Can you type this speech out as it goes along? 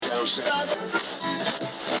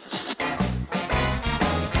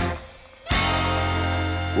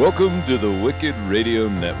Welcome to the Wicked Radio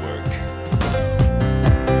Network.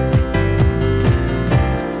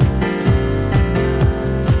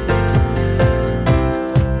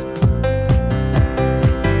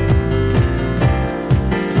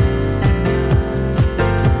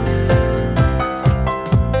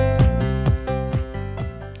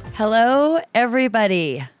 Hello,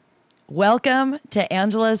 everybody. Welcome to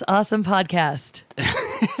Angela's Awesome Podcast.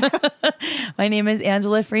 My name is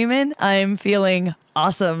Angela Freeman. I'm feeling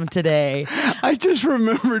awesome today. I just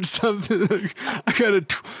remembered something. I got a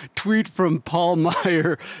tweet from Paul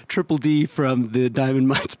Meyer, Triple D from the Diamond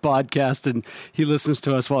Mines podcast, and he listens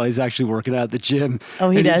to us while he's actually working out at the gym. Oh,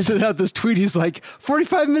 he does? He sent out this tweet. He's like,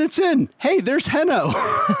 45 minutes in. Hey, there's Heno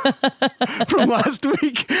from last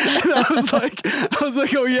week. And I was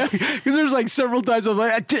like, oh, yeah. Because there's like several times I'm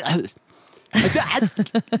like,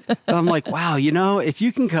 I'm like, wow, you know, if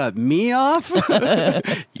you can cut me off,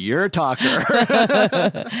 you're a talker.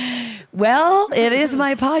 Well, it is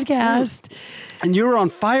my podcast. And you were on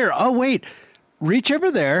fire. Oh, wait. Reach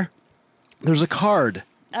over there. There's a card.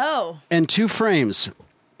 Oh. And 2 frames.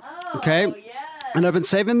 Oh, okay. Yeah. And I've been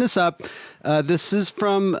saving this up. This is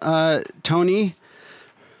from Tony,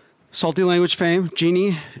 Salty Language fame,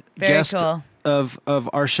 Jeannie, Very guest cool. of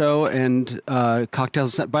our show, and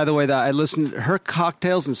Cocktails. By the way, that I listened to her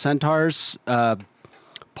Cocktails and Centaurs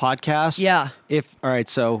podcast. Yeah. All right,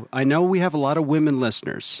 so I know we have a lot of women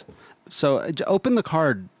listeners. So open the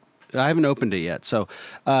card. I haven't opened it yet. So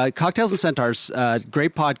Cocktails and Centaurs,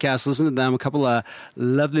 great podcast. Listen to them. A couple of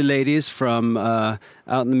lovely ladies from out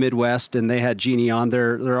in the Midwest, and they had Jeannie on.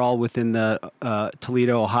 They're all within the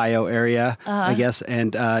Toledo, Ohio area, I guess.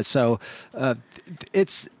 And so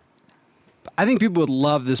it's... I think people would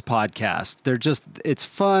love this podcast. It's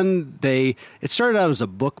fun. It started out as a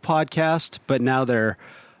book podcast, but now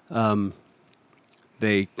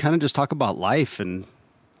they kind of just talk about life and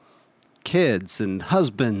kids and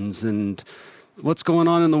husbands and what's going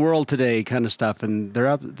on in the world today, kind of stuff. And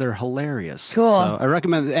they're hilarious. Cool. So I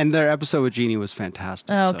recommend it. And their episode with Jeannie was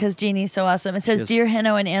fantastic. Oh, because Jeannie's so awesome. It says, Dear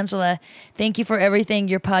Heno and Angela, thank you for everything.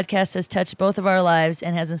 Your podcast has touched both of our lives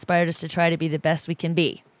and has inspired us to try to be the best we can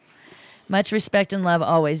be. Much respect and love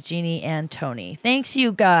always, Jeannie and Tony. Thanks,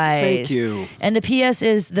 you guys. Thank you. And the PS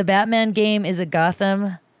is the Batman game is a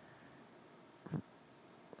Gotham.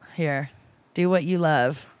 Here, do what you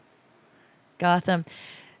love. Gotham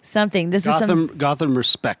something. This is Gotham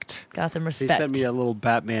Respect. Gotham Respect. They sent me a little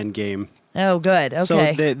Batman game. Oh, good.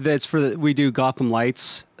 Okay. So that's we do Gotham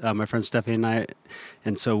Lights, my friend Stephanie and I.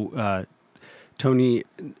 And so Tony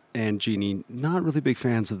and Jeannie, not really big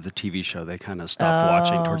fans of the TV show. They kind of stopped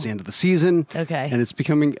watching towards the end of the season. Okay. And it's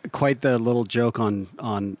becoming quite the little joke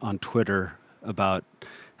on Twitter about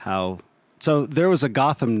how... So there was a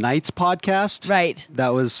Gotham Knights podcast. Right.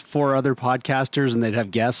 That was 4 other podcasters, and they'd have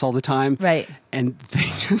guests all the time. Right. And they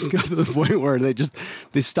just got to the point where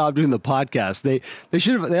they stopped doing the podcast.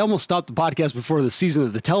 They almost stopped the podcast before the season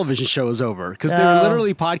of the television show was over, because they were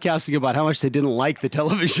literally podcasting about how much they didn't like the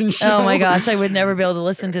television show. Oh my gosh, I would never be able to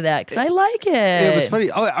listen to that because I like it. It was funny.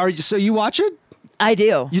 Oh, so you watch it? I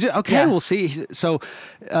do. You do? Okay, Yeah. we'll see. So,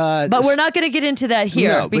 but we're not going to get into that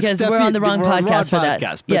here because we're on the wrong podcast for that.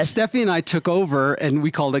 But yes. Steffi and I took over, and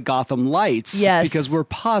we called it Gotham Lights because we're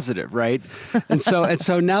positive, right? And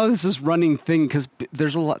so now this is running thing because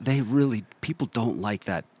there's a lot. People don't like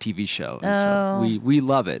that TV show, and so we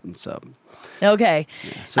love it, and so. Okay.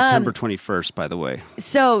 Yeah, September 21st, by the way.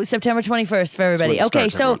 So September 21st for everybody. Okay,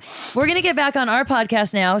 so we're going to get back on our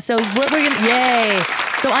podcast now. So what we're going to, yay.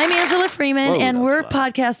 So I'm Angela Freeman, and we're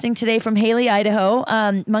podcasting today from Haley, Idaho.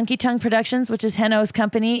 Monkey Tongue Productions, which is Heno's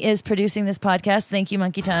company, is producing this podcast. Thank you,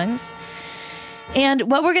 Monkey Tongues.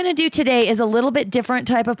 And what we're going to do today is a little bit different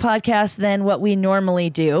type of podcast than what we normally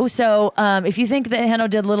do. So if you think that Heno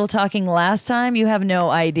did little talking last time, you have no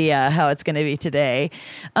idea how it's going to be today.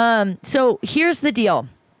 So here's the deal.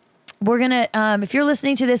 We're going to, if you're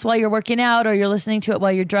listening to this while you're working out or you're listening to it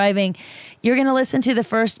while you're driving, you're going to listen to the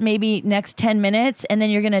first maybe next 10 minutes, and then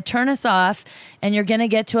you're going to turn us off, and you're going to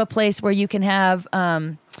get to a place where you can have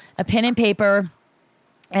a pen and paper.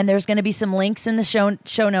 And there's going to be some links in the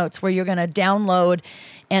show notes where you're going to download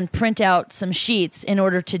and print out some sheets in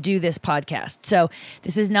order to do this podcast. So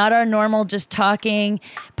this is not our normal just talking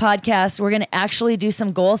podcast. We're going to actually do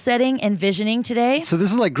some goal setting and visioning today. So this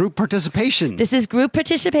is like group participation. This is group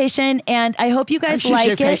participation, and I hope you guys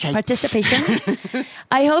like it. Participation.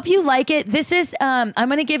 I hope you like it. This is, I'm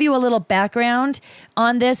going to give you a little background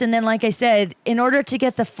on this, and then like I said, in order to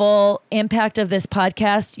get the full impact of this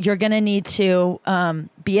podcast, you're going to need to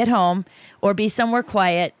be at home or be somewhere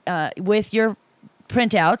quiet with your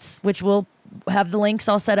printouts, which we'll have the links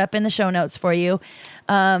all set up in the show notes for you.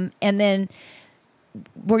 And then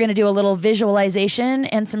we're going to do a little visualization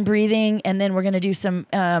and some breathing, and then we're going to do some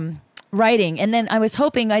writing. And then I was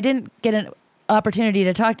hoping, I didn't get an opportunity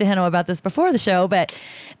to talk to Henno about this before the show, but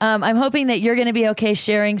I'm hoping that you're going to be okay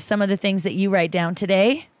sharing some of the things that you write down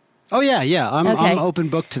today. Oh, yeah. I'm open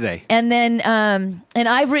book today. And then, and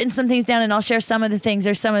I've written some things down, and I'll share some of the things.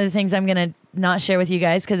 There's some of the things I'm going to not share with you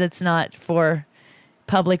guys because it's not for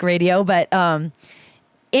public radio. But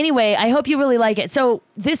anyway, I hope you really like it. So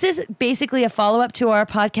this is basically a follow-up to our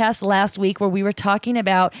podcast last week where we were talking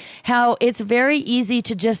about how it's very easy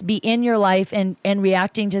to just be in your life and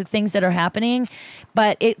reacting to things that are happening.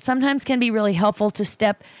 But it sometimes can be really helpful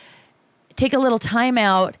to take a little time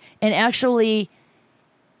out and actually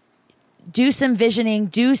do some visioning,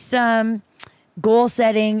 do some goal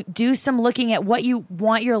setting, do some looking at what you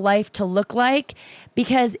want your life to look like.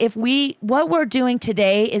 Because what we're doing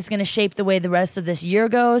today is going to shape the way the rest of this year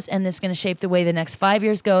goes, and it's going to shape the way the next 5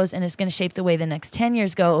 years goes, and it's going to shape the way the next 10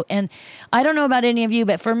 years go. And I don't know about any of you,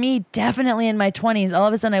 but for me, definitely in my 20s, all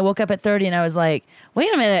of a sudden I woke up at 30 and I was like,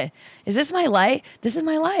 wait a minute, is this my life? This is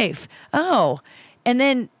my life. Oh. And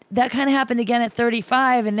then that kind of happened again at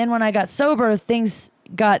 35. And then when I got sober, things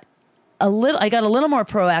got I got a little more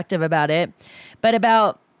proactive about it. But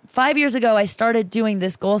about 5 years ago, I started doing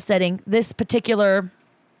this goal setting. This particular,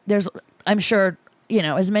 I'm sure,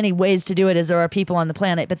 as many ways to do it as there are people on the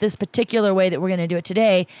planet, but this particular way that we're going to do it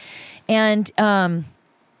today. And I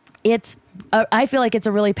feel like it's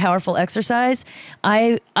a really powerful exercise.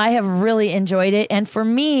 I have really enjoyed it. And for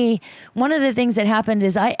me, one of the things that happened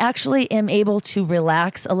is I actually am able to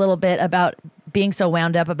relax a little bit about being so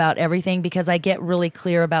wound up about everything because I get really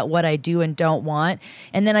clear about what I do and don't want.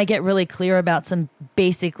 And then I get really clear about some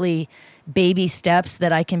basically baby steps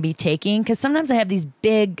that I can be taking. Because sometimes I have these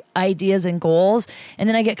big ideas and goals, and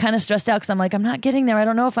then I get kind of stressed out because I'm like, I'm not getting there. I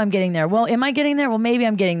don't know if I'm getting there. Well, am I getting there? Well, maybe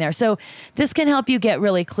I'm getting there. So this can help you get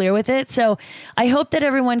really clear with it. So I hope that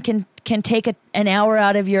everyone can take an hour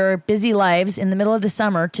out of your busy lives in the middle of the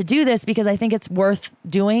summer to do this, because I think it's worth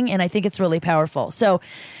doing, and I think it's really powerful. So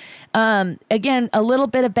again, a little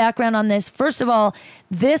bit of background on this. First of all,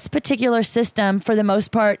 this particular system, for the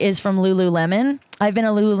most part, is from Lululemon. I've been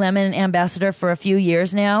a Lululemon ambassador for a few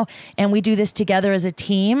years now, and we do this together as a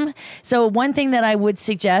team. So one thing that I would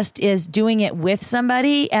suggest is doing it with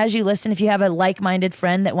somebody. As you listen, if you have a like-minded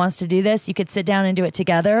friend that wants to do this, you could sit down and do it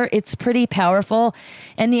together. It's pretty powerful.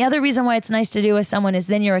 And the other reason why it's nice to do with someone is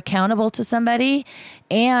then you're accountable to somebody.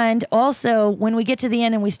 And also, when we get to the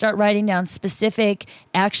end and we start writing down specific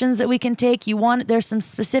actions that we can take, there's some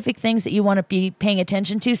specific things that you want to be paying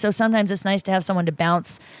attention to. So sometimes it's nice to have someone to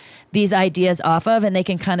bounce these ideas off of, and they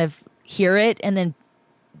can kind of hear it and then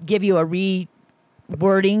give you a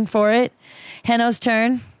rewording for it. Henno's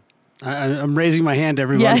turn. I'm raising my hand,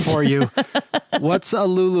 everyone, for you. What's a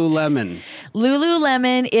Lululemon?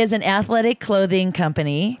 Lululemon is an athletic clothing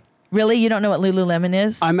company. Really? You don't know what Lululemon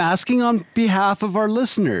is? I'm asking on behalf of our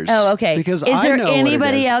listeners. Oh, okay. Because is there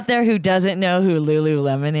anybody out out there who doesn't know who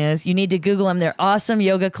Lululemon is? You need to Google them. They're awesome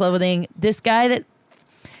yoga clothing. This guy that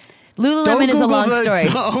Lululemon is a long story.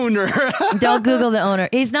 The owner. Don't Google the owner.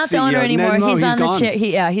 He's not the owner anymore. He's on gone. the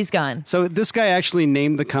chair. He's gone. So this guy actually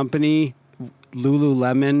named the company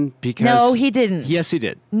Lululemon because... No, he didn't. Yes, he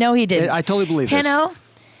did. No, he didn't. I totally believe this. Henno?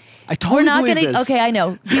 I totally believe this. Okay, I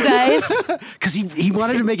know. You guys... Because he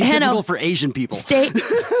wanted to make it difficult for Asian people.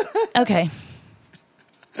 Okay.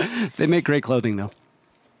 They make great clothing, though.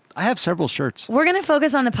 I have several shirts. We're going to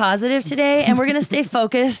focus on the positive today, and we're going to stay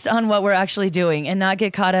focused on what we're actually doing and not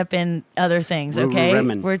get caught up in other things, okay?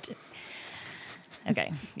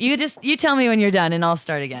 Okay. You tell me when you're done, and I'll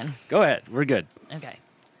start again. Go ahead. We're good. Okay.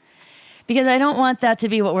 Because I don't want that to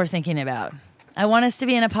be what we're thinking about. I want us to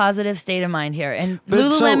be in a positive state of mind here. And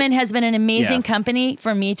Lululemon has been an amazing company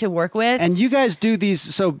for me to work with. And you guys do these.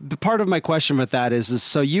 So part of my question with that is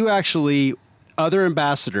so you actually, other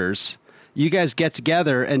ambassadors... You guys get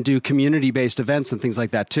together and do community-based events and things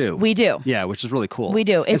like that, too. We do. Yeah, which is really cool. We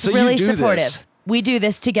do. It's really supportive. We do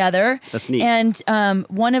this together. That's neat. And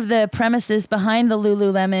one of the premises behind the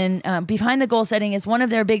Lululemon, behind the goal setting, is one of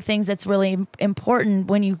their big things that's really important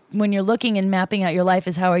when you're looking and mapping out your life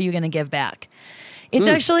is how are you going to give back? It's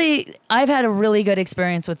actually, I've had a really good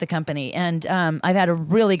experience with the company, and I've had a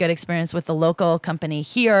really good experience with the local company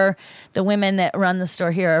here. The women that run the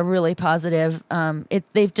store here are really positive.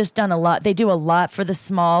 They've just done a lot. They do a lot for the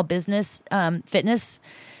small business fitness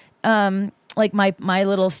like my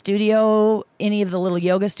little studio, any of the little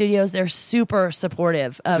yoga studios, they're super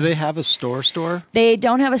supportive. Do they have a store? They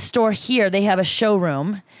don't have a store here. They have a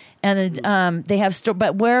showroom, and they have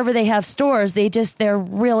but wherever they have stores, they're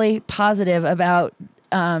really positive about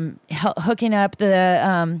hooking up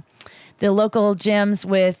the local gyms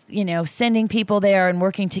with, sending people there and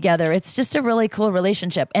working together. It's just a really cool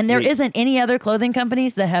relationship. And there isn't any other clothing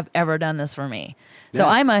companies that have ever done this for me. So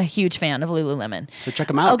I'm a huge fan of Lululemon. So check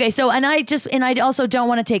them out. Okay, so and I also don't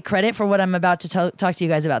want to take credit for what I'm about to talk to you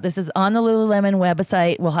guys about. This is on the Lululemon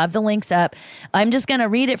website. We'll have the links up. I'm just going to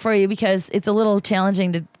read it for you because it's a little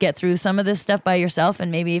challenging to get through some of this stuff by yourself.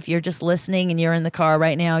 And maybe if you're just listening and you're in the car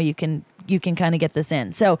right now, you can kind of get this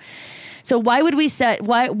in. So why would we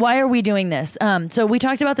why are we doing this? So we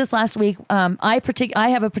talked about this last week. I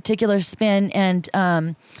have a particular spin, and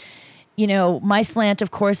my slant,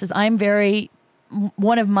 of course, is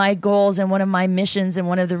one of my goals and one of my missions and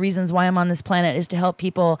one of the reasons why I'm on this planet is to help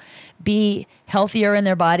people be healthier in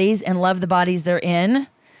their bodies and love the bodies they're in.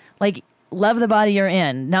 Like, love the body you're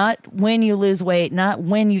in, not when you lose weight, not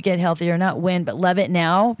when you get healthier, not when, but love it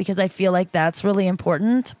now, because I feel like that's really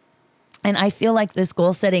important. And I feel like this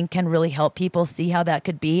goal setting can really help people see how that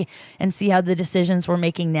could be and see how the decisions we're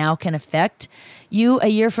making now can affect you a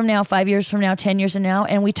year from now, 5 years from now, 10 years from now.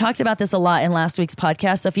 And we talked about this a lot in last week's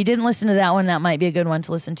podcast. So if you didn't listen to that one, that might be a good one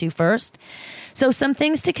to listen to first. So some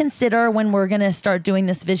things to consider when we're going to start doing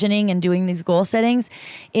this visioning and doing these goal settings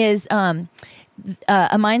is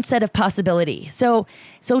a mindset of possibility. So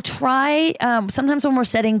try, sometimes when we're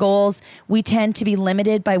setting goals, we tend to be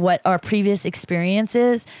limited by what our previous experience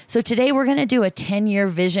is. So today we're going to do a 10-year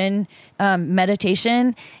vision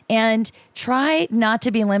meditation, and try not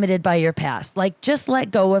to be limited by your past. Like, just let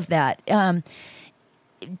go of that.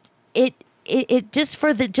 Just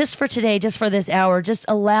for today, just for this hour, just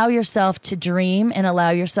allow yourself to dream and allow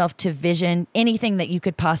yourself to vision anything that you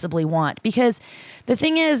could possibly want. Because the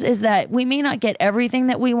thing is that we may not get everything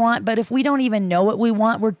that we want, but if we don't even know what we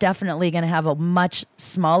want, we're definitely going to have a much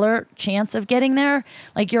smaller chance of getting there.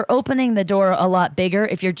 Like, you're opening the door a lot bigger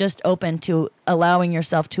if you're just open to allowing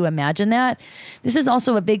yourself to imagine that. This is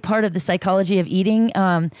also a big part of the psychology of eating.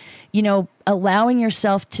 Allowing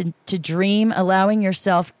yourself to dream, allowing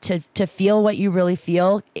yourself to feel what you really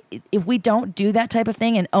feel. If we don't do that type of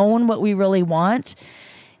thing and own what we really want,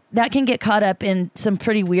 that can get caught up in some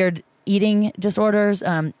pretty weird eating disorders,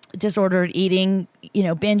 disordered eating,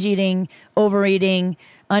 binge eating, overeating,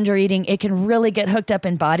 undereating. It can really get hooked up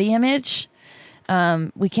in body image.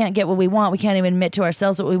 We can't get what we want. We can't even admit to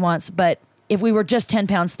ourselves what we want. But if we were just 10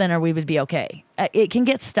 pounds thinner, we would be okay. It can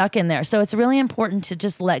get stuck in there. So it's really important to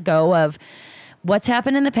just let go of what's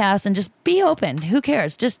happened in the past and just be open. Who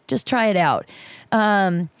cares? Just try it out.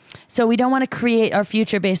 So we don't want to create our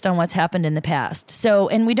future based on what's happened in the past. So,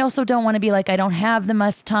 and we also don't want to be like, I don't have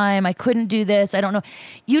enough time. I couldn't do this. I don't know.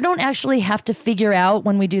 You don't actually have to figure out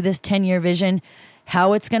when we do this 10-year vision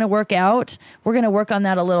how it's going to work out. We're going to work on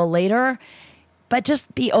that a little later. But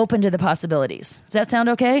just be open to the possibilities. Does that sound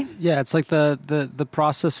okay? Yeah, it's like the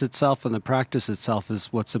process itself and the practice itself is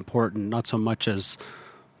what's important, not so much as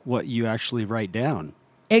what you actually write down.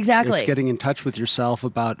 Exactly. It's getting in touch with yourself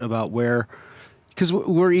about where, because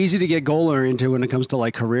we're easy to get goal oriented when it comes to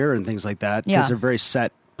like career and things like that, because they're very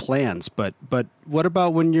set plans. But what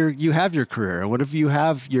about when you have your career? What if you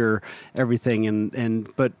have your everything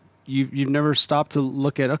but You've never stopped to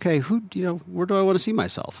look at, okay, where do I want to see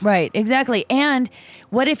myself? Right, exactly. And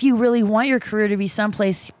what if you really want your career to be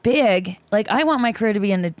someplace big? Like, I want my career to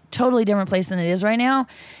be in a totally different place than it is right now.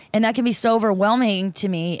 And that can be so overwhelming to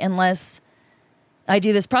me unless I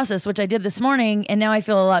do this process, which I did this morning. And now I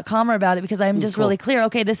feel a lot calmer about it because I'm just really clear.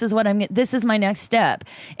 Okay, this is my next step.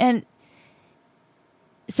 And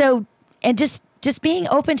so, and just being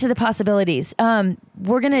open to the possibilities.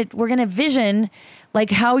 We're gonna vision like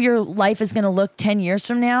how your life is going to look 10 years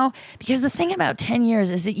from now. Because the thing about 10 years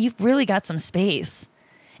is that you've really got some space.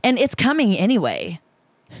 And it's coming anyway.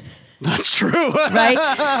 That's true. Right?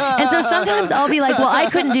 And so sometimes I'll be like, well, I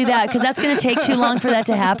couldn't do that because that's going to take too long for that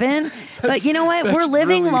to happen. But you know what? We're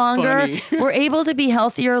living really longer. Funny. We're able to be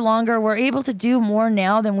healthier longer. We're able to do more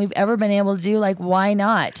now than we've ever been able to do. Like, why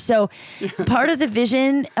not? So part of the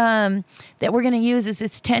vision that we're going to use is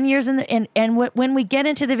it's 10 years and when we get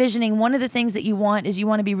into the visioning, one of the things that you want is you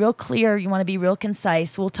want to be real clear. You want to be real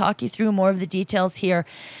concise. We'll talk you through more of the details here,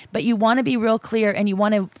 but you want to be real clear and you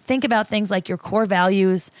want to think about things like your core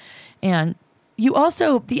values and you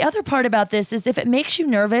also, the other part about this is if it makes you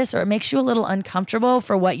nervous or it makes you a little uncomfortable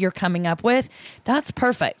for what you're coming up with, that's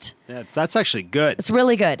perfect. Yeah, that's actually good. It's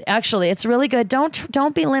really good. Actually, it's really good.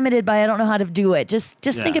 Don't be limited by I don't know how to do it. Just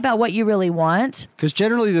think about what you really want. Because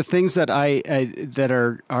generally the things that I that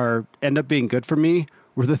are end up being good for me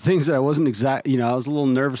were the things that I wasn't I was a little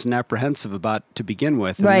nervous and apprehensive about to begin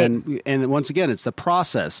with. And once again, it's the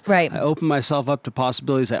process. Right. I opened myself up to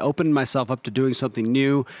possibilities. I opened myself up to doing something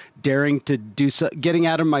new, daring to getting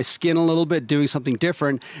out of my skin a little bit, doing something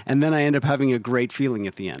different. And then I end up having a great feeling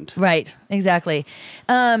at the end. Right. Exactly.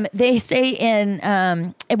 They say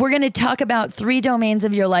we're going to talk about 3 domains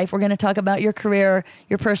of your life. We're going to talk about your career,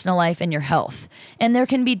 your personal life, and your health. And there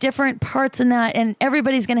can be different parts in that. And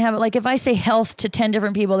everybody's going to have it. Like if I say health to 10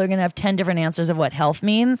 different people, they're going to have 10 different answers of what health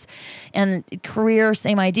means. And career,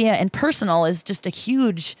 same idea. And personal is just a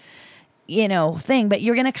huge, thing. But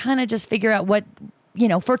you're going to kind of just figure out what,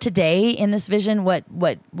 for today in this vision, what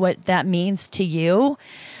that means to you.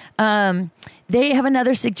 They have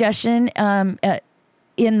another suggestion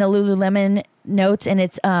in the Lululemon notes, and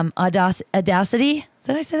it's audacity.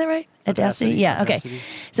 Did I say that right? Audacity? Yeah, okay.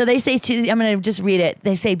 So they say, I'm going to just read it.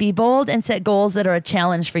 They say, be bold and set goals that are a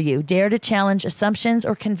challenge for you. Dare to challenge assumptions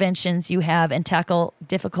or conventions you have and tackle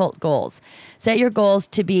difficult goals. Set your goals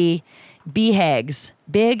to be BHAGs,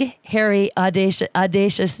 big, hairy,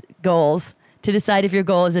 audacious goals. To decide if your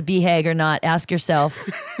goal is a BHAG or not, ask yourself.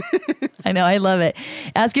 I know, I love it.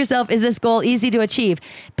 Ask yourself, is this goal easy to achieve?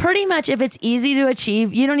 Pretty much if it's easy to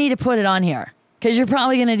achieve, you don't need to put it on here because you're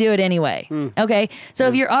probably going to do it anyway. Okay? So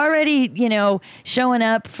if you're already, showing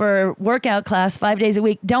up for workout class 5 days a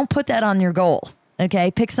week, don't put that on your goal.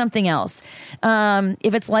 Okay? Pick something else.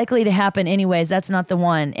 If it's likely to happen anyways, that's not the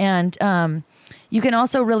one. And you can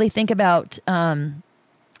also really think about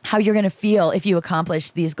how you're going to feel if you accomplish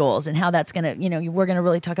these goals and how that's going to, we're going to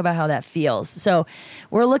really talk about how that feels. So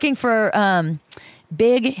we're looking for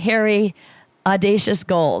big, hairy, audacious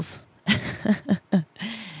goals.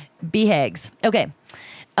 BHAGs. Okay.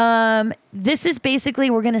 This is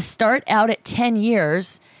basically, we're going to start out at 10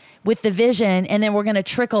 years with the vision, and then we're going to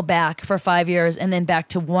trickle back for 5 years and then back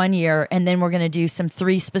to 1 year. And then we're going to do some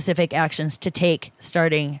 3 specific actions to take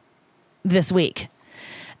starting this week.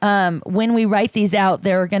 When we write these out,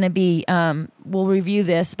 there are going to be, we'll review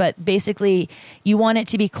this, but basically you want it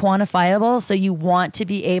to be quantifiable. So you want to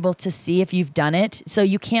be able to see if you've done it. So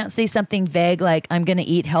you can't say something vague like, I'm going to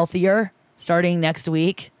eat healthier starting next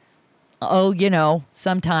week.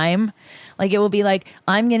 Sometime. Like it will be like,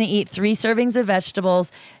 I'm going to eat 3 servings of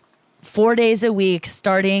vegetables 4 days a week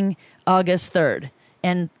starting August 3rd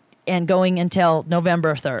and going until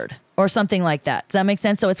November 3rd. Or something like that. Does that make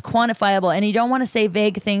sense? So it's quantifiable. And you don't want to say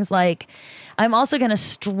vague things like, I'm also going to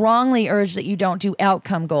strongly urge that you don't do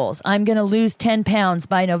outcome goals. I'm going to lose 10 pounds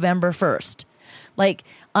by November 1st. Like,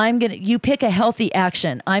 you pick a healthy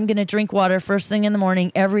action. I'm going to drink water first thing in the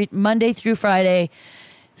morning every Monday through Friday,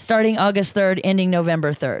 starting August 3rd, ending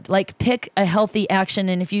November 3rd. Like, pick a healthy action.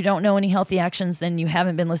 And if you don't know any healthy actions, then you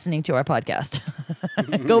haven't been listening to our podcast.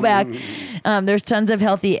 Go back. There's tons of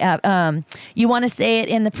healthy. You want to say it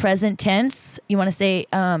in the present tense. You want to say,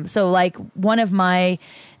 so like one of my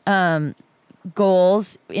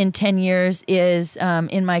goals in 10 years is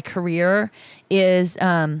in my career is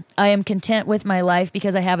I am content with my life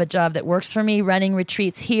because I have a job that works for me, running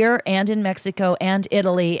retreats here and in Mexico and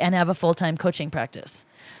Italy, and have a full-time coaching practice.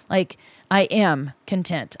 Like, I am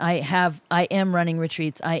content. I am running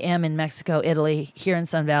retreats. I am in Mexico, Italy, here in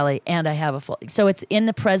Sun Valley, and I have so it's in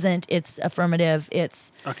the present, it's affirmative,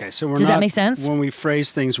 it's... Okay, so does that make sense? When we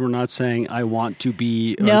phrase things, we're not saying, I want to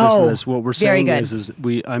be... No, this. What we're saying is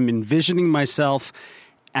I'm envisioning myself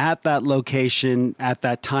at that location, at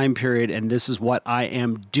that time period, and this is what I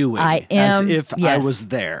am doing. I am, as if I was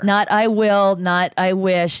there. Not I will, not I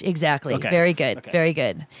wish. Exactly. Okay. Very good. Okay. Very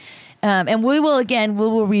good. And we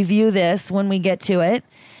will review this when we get to it.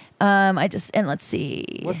 Let's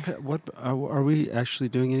see. What are we actually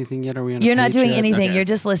doing anything yet? Are we on You're not doing yet? anything. Okay. You're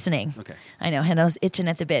just listening. Okay. I know. Heno's itching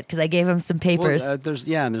at the bit because I gave him some papers. Well, there's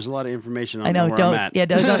a lot of information on I know. where I'm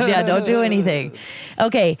at. Don't do anything.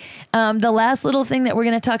 Okay. The last little thing that we're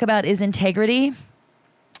going to talk about is integrity.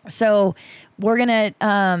 So we're going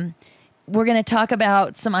to talk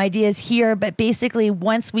about some ideas here, but basically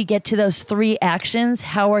once we get to those 3 actions,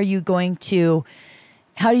 how are you going to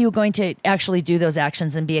actually do those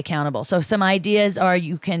actions and be accountable? So some ideas are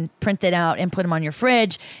you can print that out and put them on your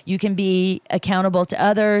fridge. You can be accountable to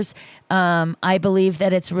others. I believe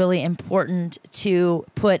that it's really important to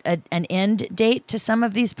put an end date to some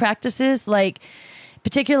of these practices. Like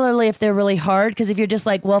particularly if they're really hard. Because if you're just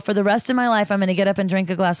like, well, for the rest of my life, I'm going to get up and drink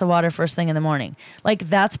a glass of water first thing in the morning. Like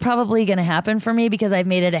that's probably going to happen for me because I've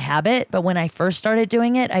made it a habit. But when I first started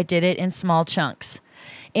doing it, I did it in small chunks.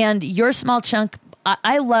 And your small chunk,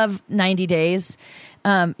 I love 90 days.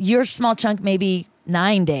 Your small chunk maybe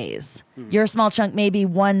 9 days. Your small chunk maybe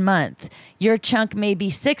 1 month. Your chunk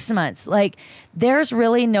maybe 6 months. Like there's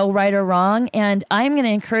really no right or wrong. And I'm going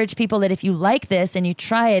to encourage people that if you like this and you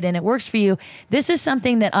try it and it works for you, this is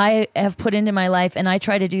something that I have put into my life, and I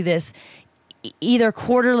try to do this either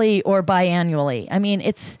quarterly or biannually. I mean,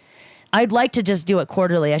 I'd like to just do it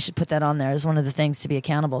quarterly. I should put that on there as one of the things to be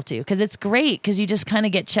accountable to, because it's great because you just kind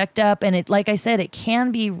of get checked up. And it, like I said, it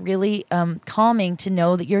can be really calming to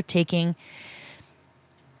know that you're taking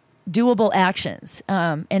doable actions.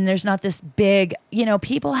 And there's not this big,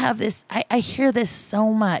 people have this, I hear this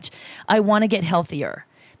so much. I want to get healthier.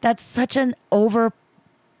 That's such an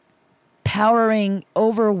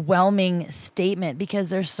overwhelming statement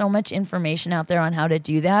because there's so much information out there on how to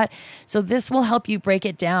do that. So this will help you break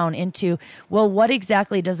it down into, well, what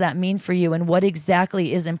exactly does that mean for you and what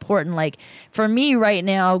exactly is important? Like for me right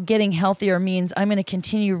now, getting healthier means I'm going to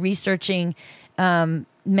continue researching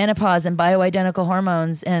menopause and bioidentical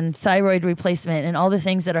hormones and thyroid replacement and all the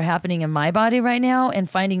things that are happening in my body right now and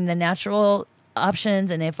finding the natural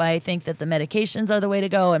options. And if I think that the medications are the way to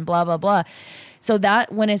go and blah, blah, blah. So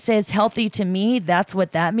that when it says healthy to me, that's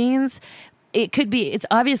what that means. It's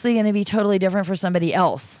obviously going to be totally different for somebody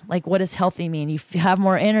else. Like what does healthy mean? You have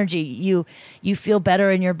more energy. You feel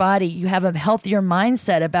better in your body. You have a healthier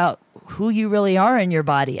mindset about who you really are in your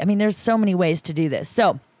body. I mean, there's so many ways to do this.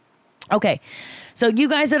 So, okay. So you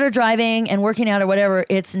guys that are driving and working out or whatever,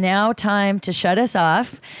 it's now time to shut us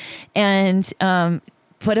off and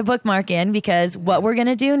put a bookmark in, because what we're going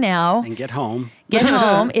to do now and get home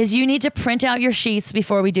is you need to print out your sheets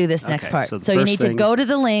before we do this next part. So you need to go to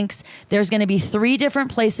the links. There's going to be 3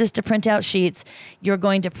 different places to print out sheets. You're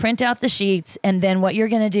going to print out the sheets. And then what you're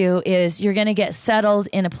going to do is you're going to get settled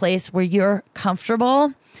in a place where you're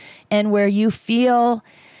comfortable and where you feel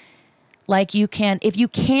like you can, if you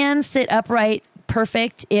can sit upright,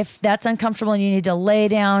 perfect. If that's uncomfortable and you need to lay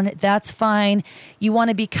down, that's fine. You want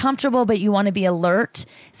to be comfortable, but you want to be alert.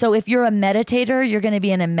 So if you're a meditator, you're going to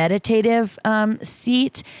be in a meditative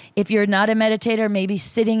seat. If you're not a meditator, maybe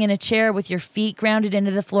sitting in a chair with your feet grounded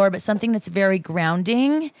into the floor, but something that's very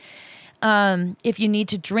grounding. If you need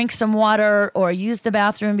to drink some water or use the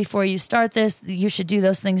bathroom before you start this, you should do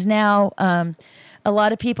those things now. A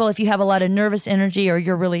lot of people, if you have a lot of nervous energy or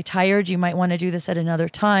you're really tired, you might want to do this at another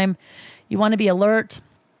time. You want to be alert.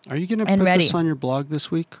 Are you going to put this on your blog this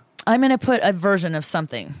week? I'm going to put a version of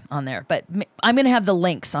something on there, but I'm going to have the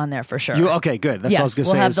links on there for sure. Okay, good. That's what I was going to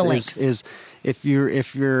say. We'll have the links. Is if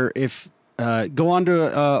go onto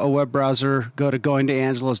a web browser, go to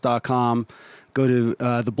goingtoangelos.com, go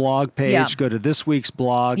to the blog page, go to this week's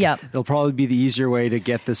blog. There'll probably be the easier way to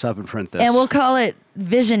get this up and print this. And we'll call it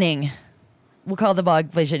visioning. We'll call the blog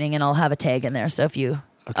visioning, and I'll have a tag in there. So if you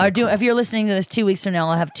if you're listening to this 2 weeks from now,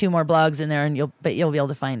 I'll have 2 more blogs in there, and you'll be able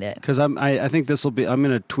to find it. Because I think this will be. I'm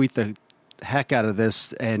going to tweet the heck out of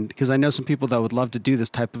this, and because I know some people that would love to do this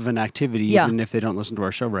type of an activity, even if they don't listen to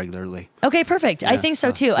our show regularly. Okay, perfect. I think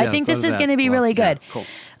so too. I think this is going to be really good. Cool.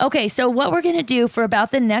 Okay, so what we're going to do for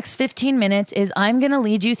about the next 15 minutes is I'm going to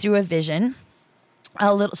lead you through a vision.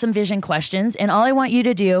 Some vision questions, and all I want you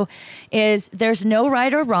to do is there's no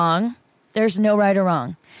right or wrong. There's no right or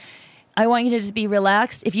wrong. I want you to just be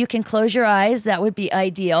relaxed. If you can close your eyes, that would be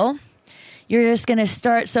ideal. You're just going to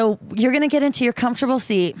start. So you're going to get into your comfortable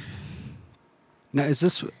seat. Now, is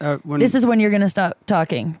this this is when you're going to stop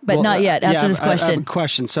talking, but not yet after this question. I have a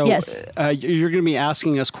question. So you're going to be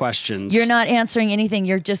asking us questions. You're not answering anything.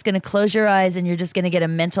 You're just going to close your eyes and you're just going to get a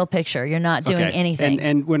mental picture. You're not doing anything.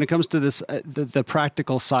 And when it comes to this, the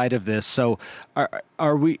practical side of this, so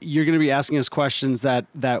are we? You're going to be asking us questions that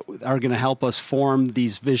are going to help us form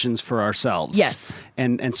these visions for ourselves. Yes.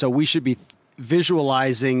 And so we should be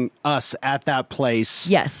visualizing us at that place.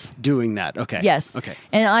 Yes. Doing that. Okay. Yes. Okay.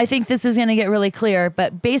 And I think this is going to get really clear,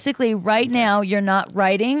 but basically right now you're not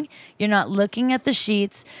writing, you're not looking at the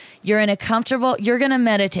sheets, you're in a comfortable, you're going to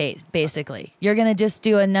meditate basically. You're going to just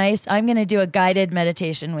do I'm going to do a guided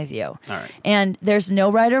meditation with you. All right. And there's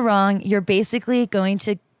no right or wrong. You're basically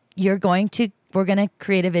we're going to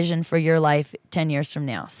create a vision for your life 10 years from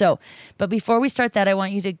now. So, but before we start that, I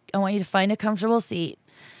want you to find a comfortable seat.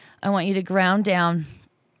 I want you to ground down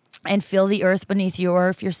and feel the earth beneath you. Or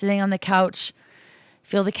if you're sitting on the couch,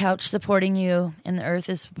 feel the couch supporting you and the earth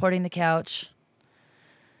is supporting the couch.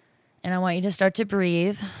 And I want you to start to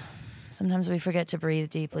breathe. Sometimes we forget to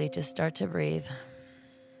breathe deeply. Just start to breathe.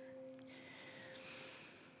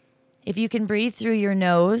 If you can breathe through your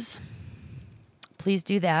nose, please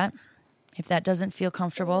do that. If that doesn't feel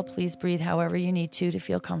comfortable, please breathe however you need to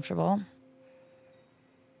feel comfortable.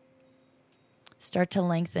 Start to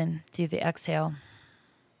lengthen through the exhale.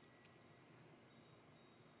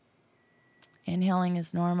 Inhaling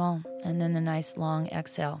is normal, and then the nice long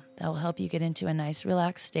exhale. That will help you get into a nice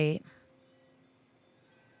relaxed state.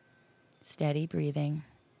 Steady breathing.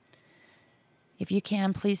 If you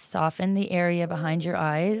can, please soften the area behind your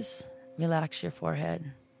eyes. Relax your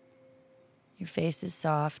forehead. Your face is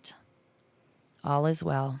soft. All is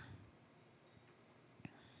well.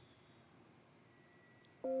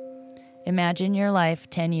 Imagine your life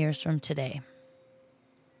 10 years from today.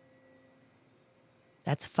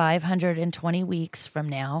 That's 520 weeks from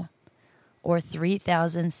now, or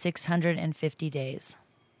 3,650 days.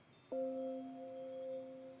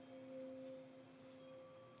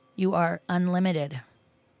 You are unlimited.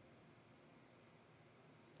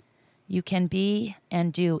 You can be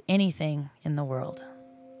and do anything in the world.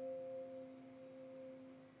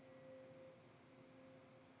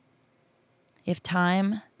 If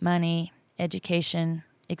time, money, education,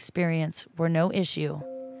 experience were no issue,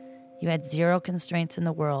 you had zero constraints in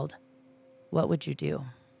the world, what would you do?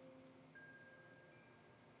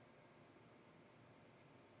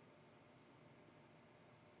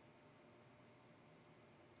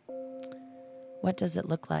 What does it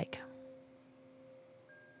look like?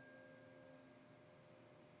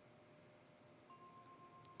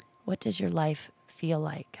 What does your life feel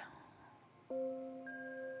like?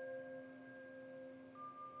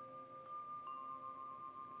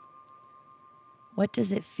 What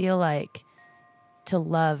does it feel like to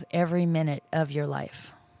love every minute of your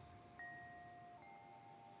life?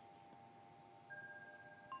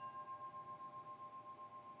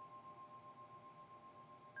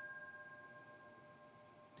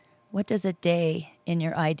 What does a day in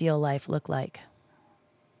your ideal life look like?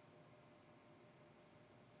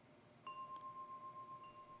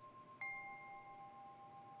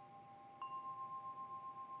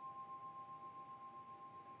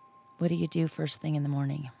 What do you do first thing in the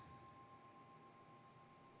morning?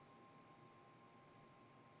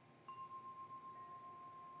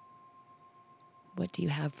 What do you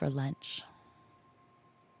have for lunch?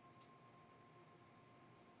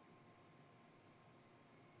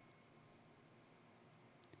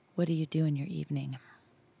 What do you do in your evening?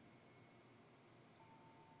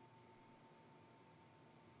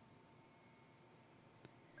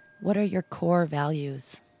 What are your core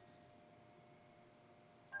values?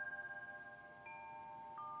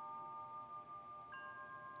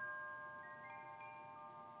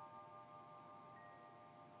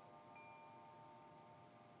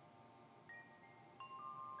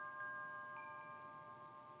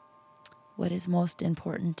 What is most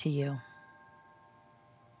important to you?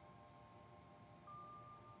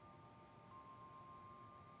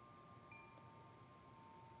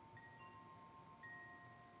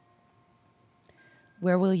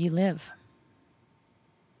 Where will you live?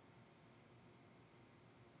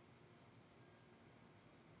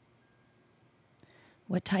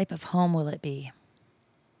 What type of home will it be?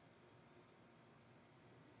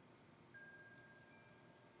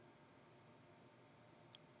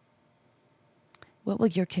 What will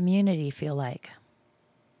your community feel like?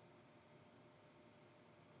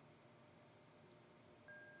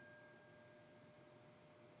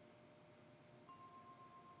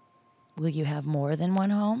 Will you have more than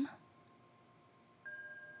one home?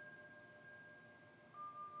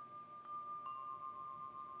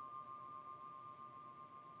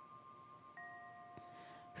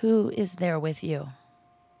 Who is there with you?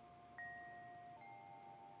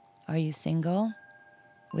 Are you single,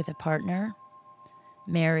 with a partner,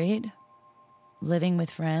 married, living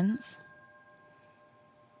with friends?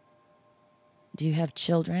 Do you have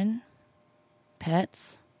children,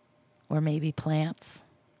 pets, or maybe plants?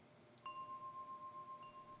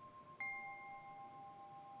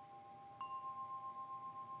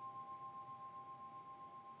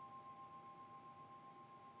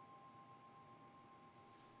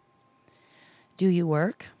 Do you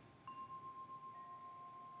work?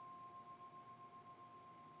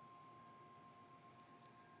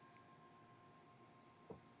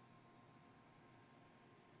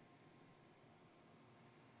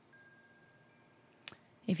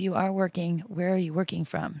 If you are working, where are you working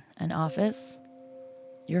from? An office?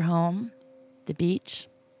 Your home? The beach?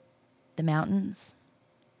 The mountains?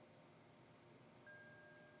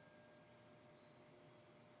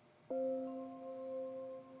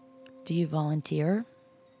 Do you volunteer?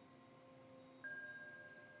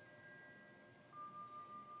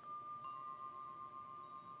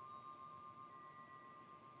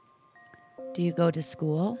 Do you go to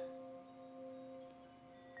school?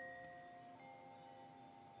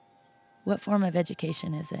 What form of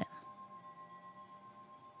education is it?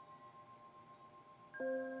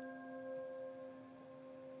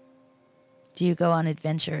 Do you go on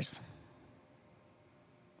adventures?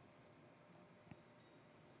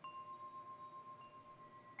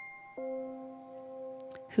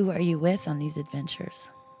 Who are you with on these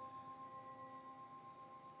adventures?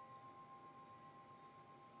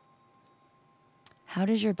 How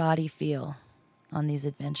does your body feel on these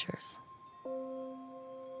adventures?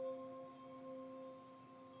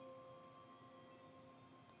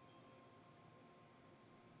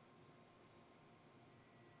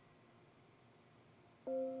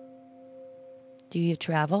 Do you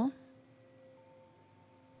travel?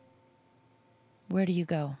 Where do you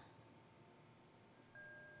go?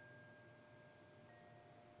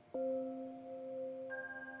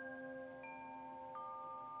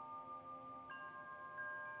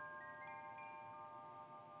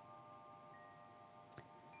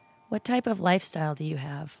 What type of lifestyle do you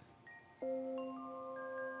have?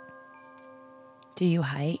 Do you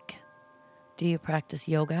hike? Do you practice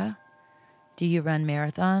yoga? Do you run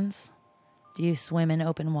marathons? Do you swim in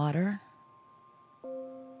open water?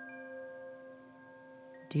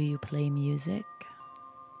 Do you play music?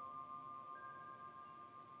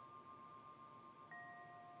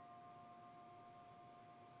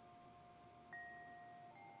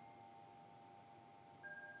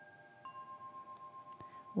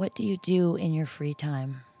 What do you do in your free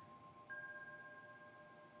time?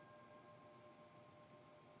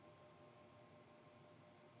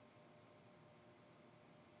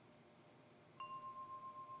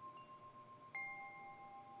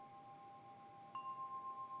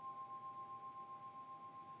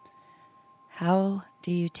 How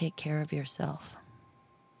do you take care of yourself?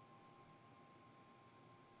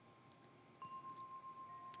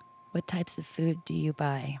 What types of food do you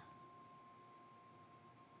buy?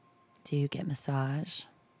 Do you get massage?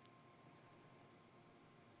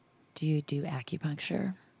 Do you do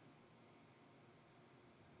acupuncture?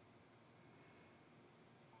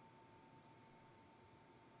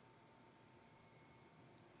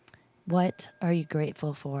 What are you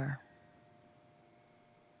grateful for?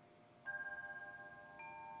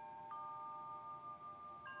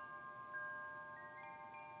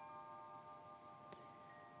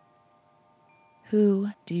 Who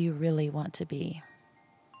do you really want to be?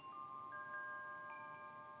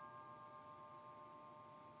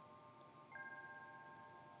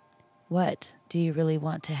 What do you really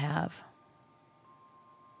want to have?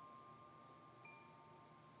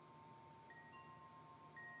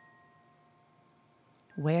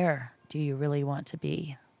 Where do you really want to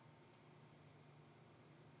be?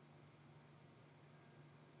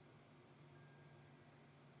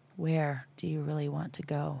 Where do you really want to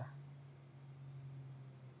go?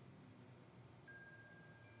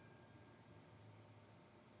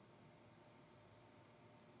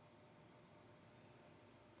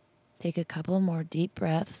 Take a couple more deep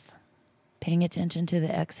breaths, paying attention to the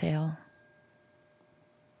exhale.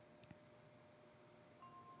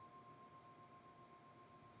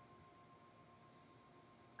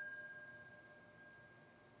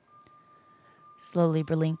 Slowly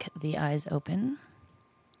blink the eyes open.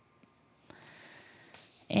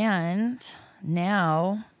 And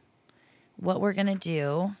now what we're going to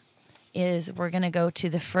do is we're going to go to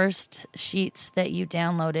the first sheets that you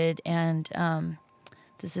downloaded, and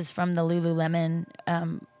this is from the Lululemon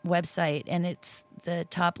website, and it's the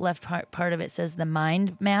top left part of it says the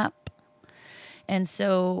mind map. And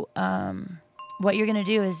so what you're going to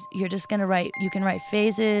do is you're just going to write, you can write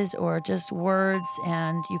phases or just words,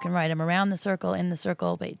 and you can write them around the circle, in the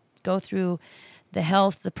circle, but go through the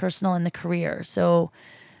health, the personal, and the career. So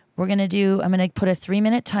I'm going to put a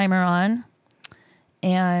 3-minute timer on,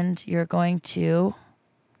 and we're going to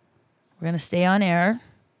stay on air,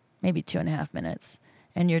 maybe 2.5 minutes.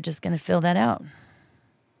 And you're just going to fill that out.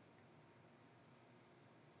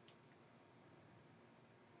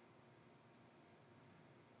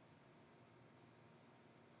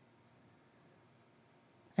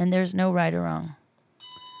 And there's no right or wrong.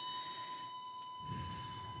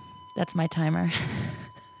 That's my timer.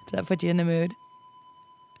 Does that put you in the mood?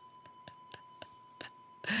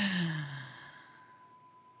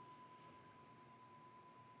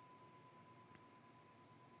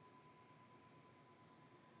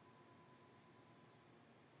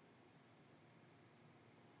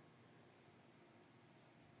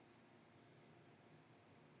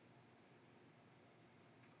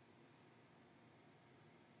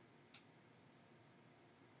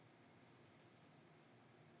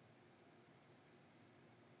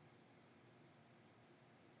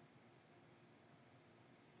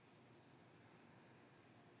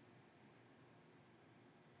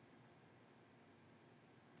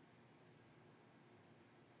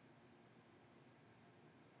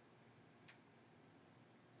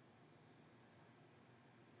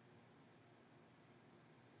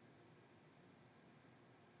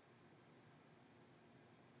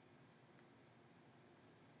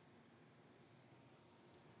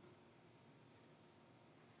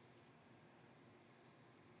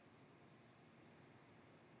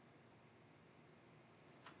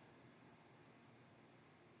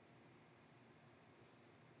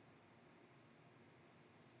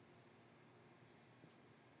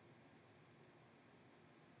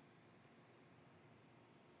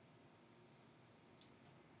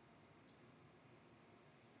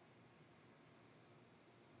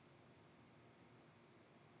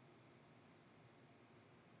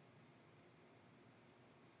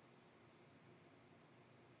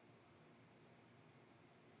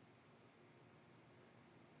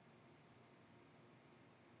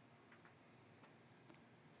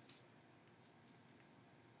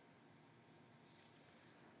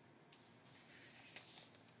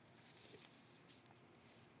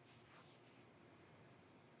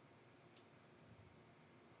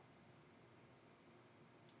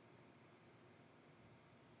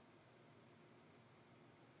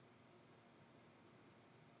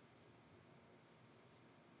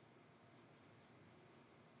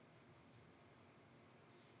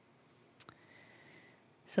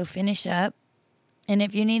 So finish up. And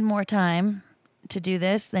if you need more time to do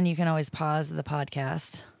this, then you can always pause the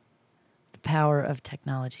podcast. The power of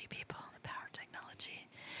technology, people. The power of technology.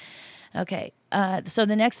 Okay. So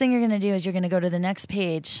the next thing you're going to do is you're going to go to the next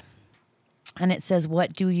page, and it says,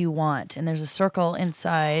 what do you want? And there's a circle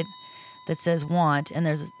inside that says want, and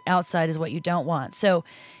there's outside is what you don't want. So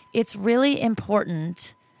it's really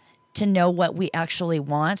important to know what we actually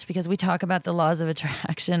want, because we talk about the laws of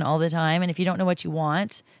attraction all the time. And if you don't know what you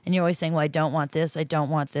want, and you're always saying, well, I don't want this, I don't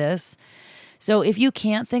want this. So if you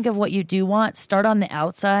can't think of what you do want, start on the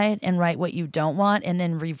outside and write what you don't want, and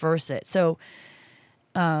then reverse it. So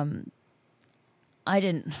I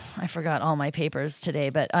forgot all my papers today,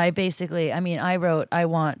 but I wrote, I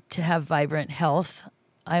want to have vibrant health.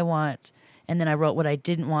 And then I wrote what I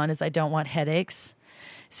didn't want is I don't want headaches.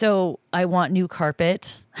 So I want new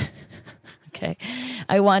carpet. Okay.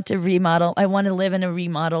 I want to remodel. I want to live in a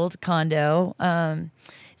remodeled condo.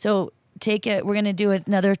 So take it. We're going to do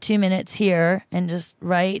another 2 minutes here and just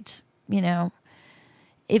write,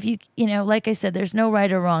 if like I said, there's no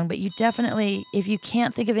right or wrong, but you definitely, if you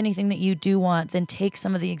can't think of anything that you do want, then take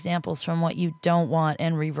some of the examples from what you don't want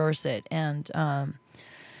and reverse it and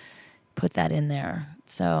put that in there.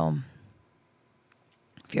 So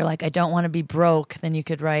if you're like, I don't want to be broke, then you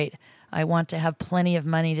could write, I want to have plenty of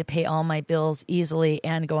money to pay all my bills easily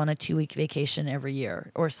and go on a 2-week vacation every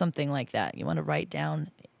year, or something like that. You want to write down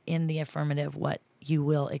in the affirmative what you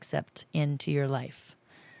will accept into your life.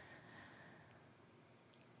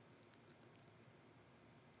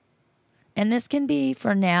 And this can be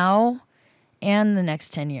for now and the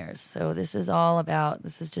next 10 years. So this is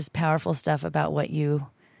just powerful stuff about what you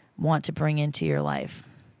want to bring into your life.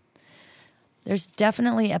 There's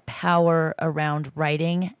definitely a power around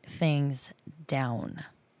writing things down.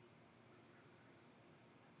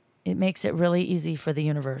 It makes it really easy for the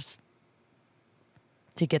universe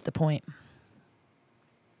to get the point.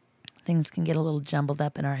 Things can get a little jumbled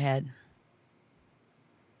up in our head.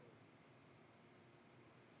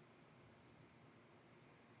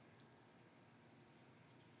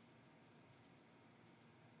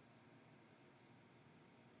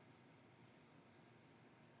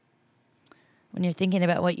 When you're thinking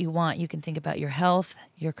about what you want, you can think about your health,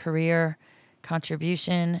 your career,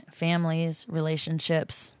 contribution, families,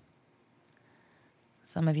 relationships.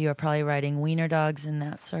 Some of you are probably writing wiener dogs in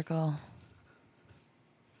that circle.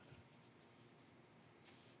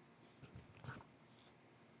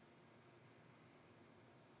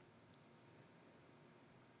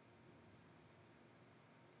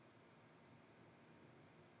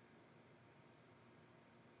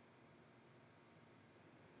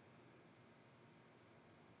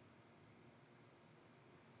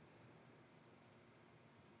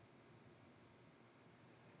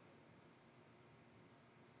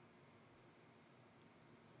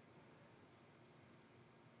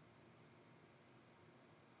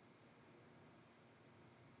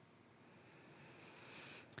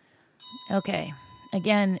 Okay.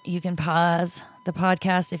 Again, you can pause the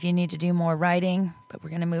podcast if you need to do more writing, but we're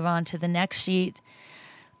going to move on to the next sheet.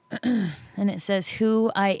 And it says, who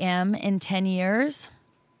I am in 10 years.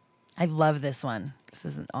 I love this one. This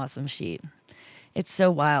is an awesome sheet. It's so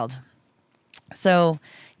wild. So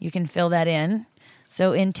you can fill that in.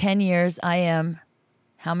 So in 10 years, I am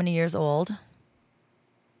how many years old?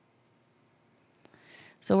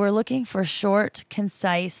 So we're looking for short,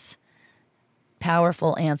 concise,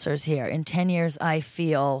 powerful answers here. In 10 years, I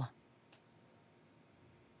feel.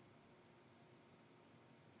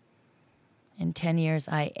 In 10 years,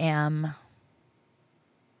 I am.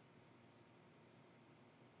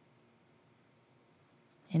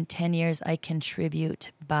 In 10 years, I contribute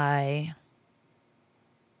by.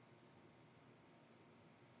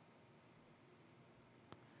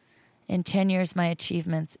 In 10 years, my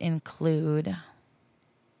achievements include.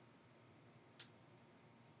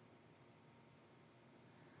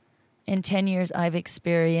 In 10 years, I've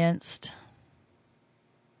experienced.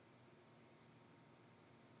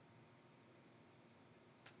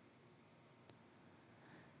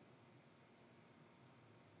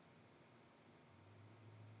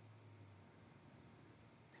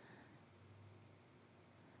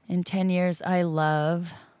 In 10 years, I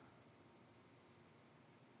love.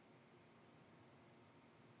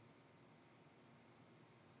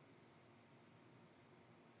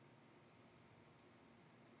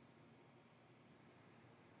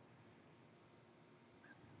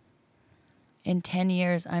 In 10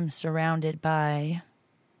 years, I'm surrounded by.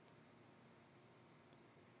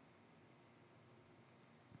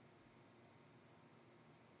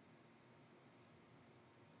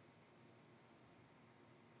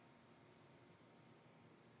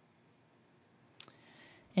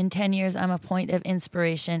 In 10 years, I'm a point of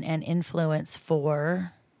inspiration and influence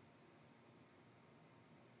for...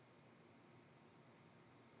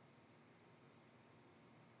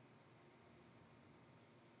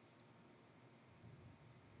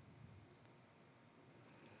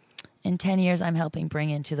 In 10 years, I'm helping bring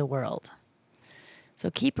into the world. So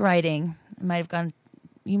keep writing.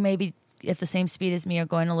 You may be at the same speed as me or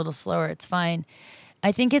going a little slower. It's fine.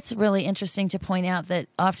 I think it's really interesting to point out that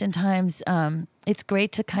oftentimes it's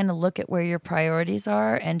great to kind of look at where your priorities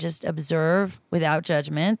are and just observe without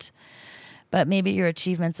judgment. But maybe your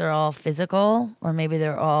achievements are all physical, or maybe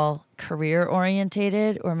they're all career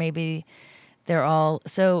orientated, or maybe they're all...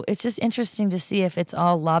 So it's just interesting to see if it's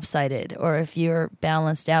all lopsided or if you're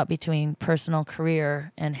balanced out between personal,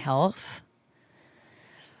 career, and health.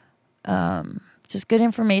 Just good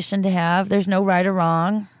information to have. There's no right or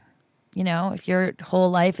wrong. You know, if your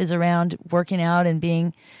whole life is around working out and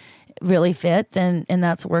being really fit, and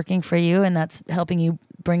that's working for you and that's helping you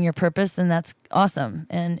bring your purpose, then that's awesome.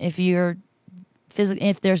 And if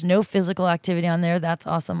there's no physical activity on there, that's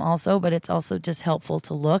awesome also, but it's also just helpful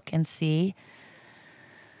to look and see.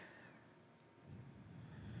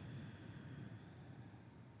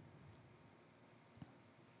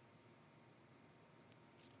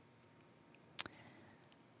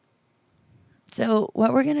 So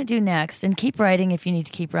what we're going to do next, and keep writing if you need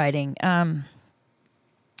to keep writing,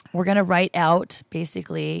 we're going to write out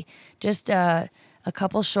basically just a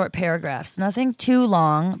couple short paragraphs, nothing too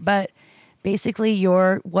long, but basically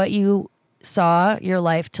what you saw your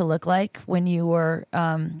life to look like when you were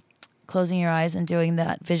closing your eyes and doing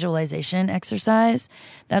that visualization exercise.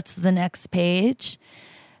 That's the next page.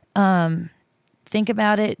 Think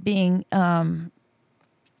about it being,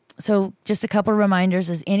 so just a couple reminders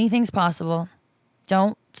is anything's possible.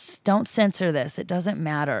 Don't censor this. It doesn't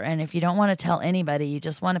matter. And if you don't want to tell anybody, you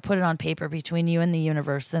just want to put it on paper between you and the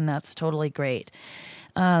universe, then that's totally great.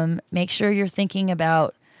 Make sure you're thinking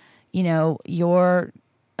about, your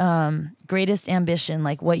greatest ambition,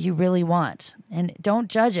 like what you really want. And don't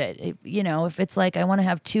judge it. If it's like, I want to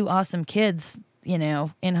have 2 awesome kids, in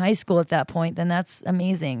high school at that point, then that's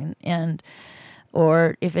amazing.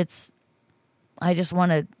 Or if it's, I just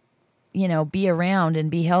want to, be around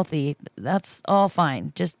and be healthy, that's all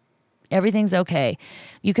fine. Just everything's okay.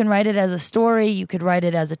 You can write it as a story. You could write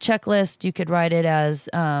it as a checklist. You could write it as,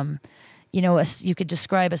 you could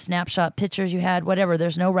describe a snapshot pictures you had, whatever.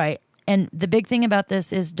 There's no right. And the big thing about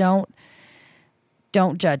this is don't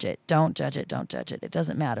judge it. Don't judge it. Don't judge it. It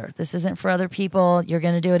doesn't matter. This isn't for other people. You're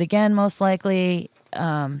going to do it again, most likely.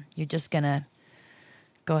 You're just going to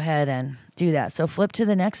go ahead and do that. So flip to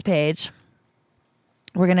the next page.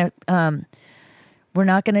 We're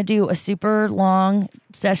not going to do a super long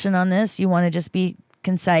session on this. You want to just be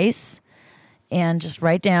concise and just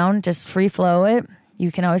write down, just free flow it.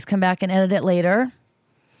 You can always come back and edit it later.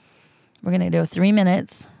 We're going to do 3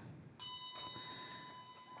 minutes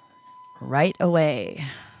right away.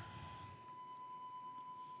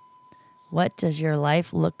 What does your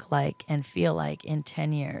life look like and feel like in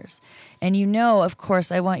 10 years? And of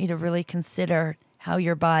course, I want you to really consider how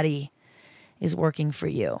your body is working for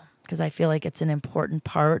you, because I feel like it's an important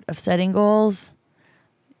part of setting goals,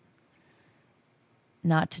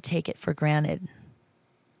 not to take it for granted.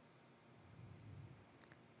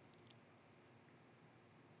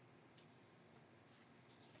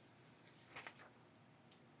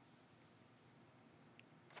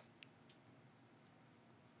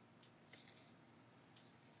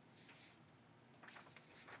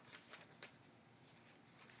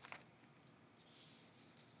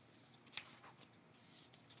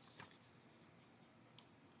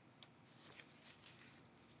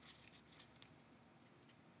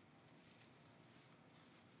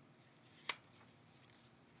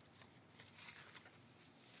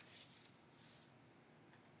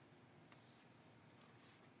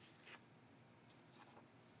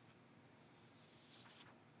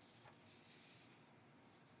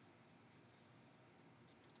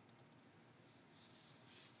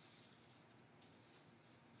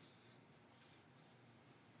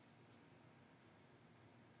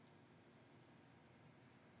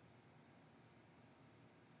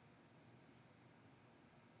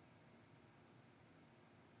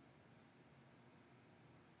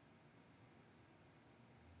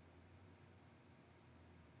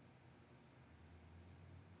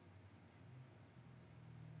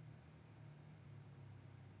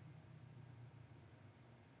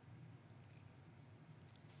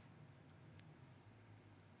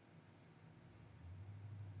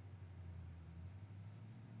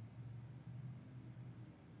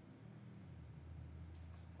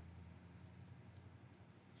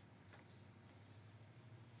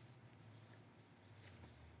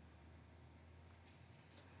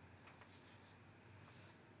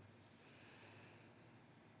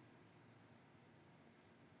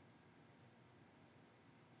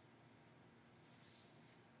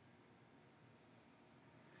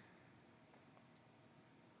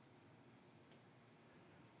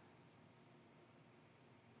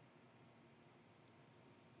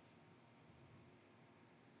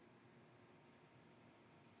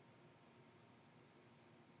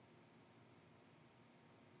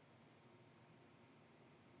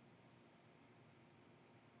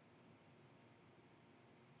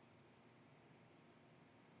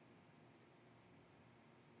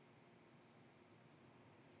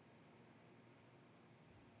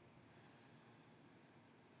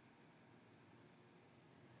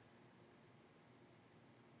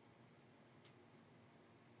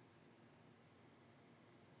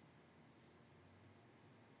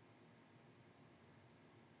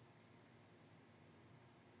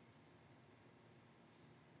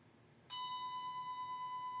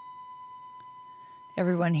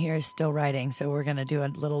 Everyone here is still writing, so we're going to do a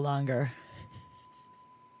little longer.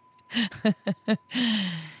 And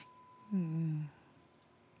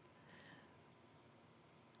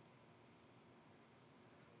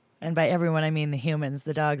by everyone, I mean the humans.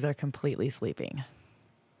 The dogs are completely sleeping.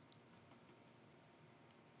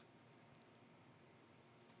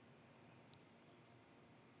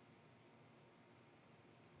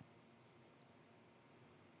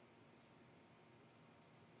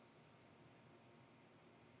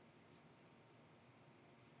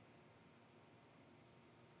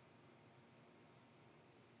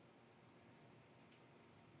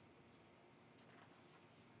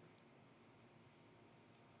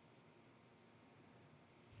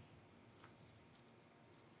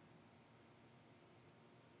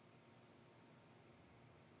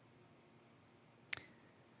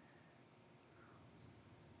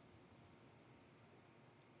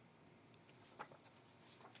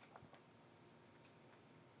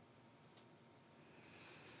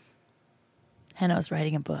 Henno's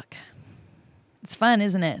writing a book. It's fun,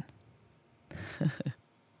 isn't it?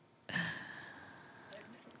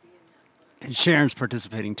 And Sharon's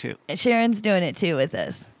participating too. Sharon's doing it too with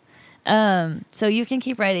us. So you can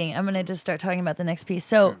keep writing. I'm going to just start talking about the next piece.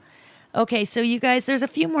 So, okay, so you guys, there's a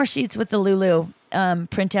few more sheets with the Lulu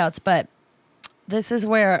printouts, but this is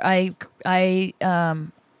where I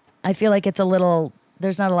feel like it's a little,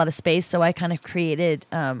 there's not a lot of space, so I kind of created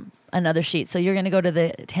another sheet. So you're going to go to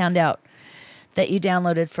the handout that you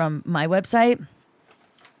downloaded from my website.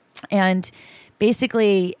 And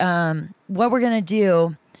basically, what we're going to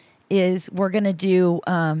do is we're going to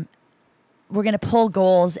pull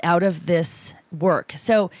goals out of this work.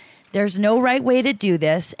 So there's no right way to do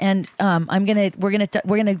this. And we're going to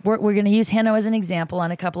use Henno as an example on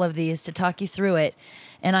a couple of these to talk you through it.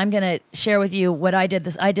 And I'm going to share with you what I did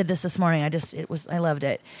this morning. I loved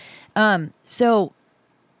it. So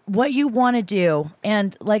what you want to do,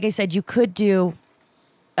 and like I said, you could print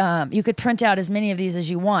out as many of these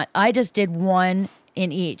as you want. I just did one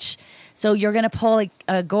in each. So you're going to pull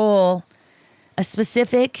a goal, a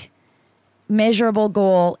specific measurable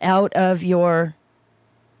goal out of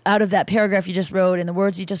that paragraph you just wrote and the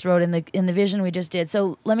words you just wrote in the vision we just did.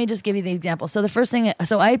 So let me just give you the example. So the first thing,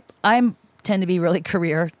 I tend to be really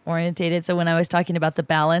career orientated. So when I was talking about the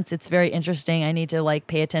balance, it's very interesting. I need to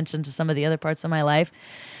pay attention to some of the other parts of my life.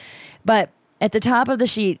 But at the top of the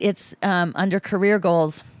sheet, it's under career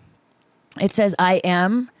goals. It says I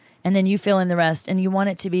am, and then you fill in the rest. And you want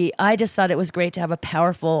it to be, I just thought it was great to have a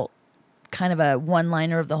powerful kind of a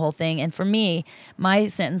one-liner of the whole thing. And for me, my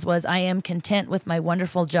sentence was, I am content with my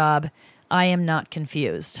wonderful job. I am not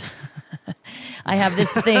confused. I have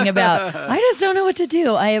this thing about, I just don't know what to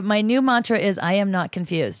do. My new mantra is, I am not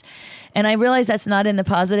confused. And I realize that's not in the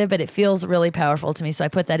positive, but it feels really powerful to me. So I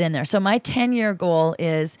put that in there. So my 10-year goal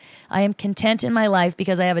is, I am content in my life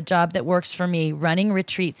because I have a job that works for me, running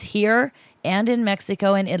retreats here and in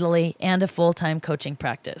Mexico and Italy, and a full-time coaching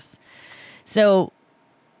practice. So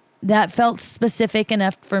that felt specific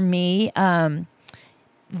enough for me.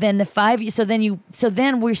 Then the 5 years. So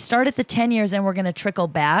then we start at the 10 years and we're going to trickle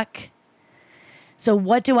back. So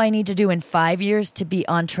what do I need to do in 5 years to be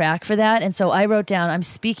on track for that? And so I wrote down, I'm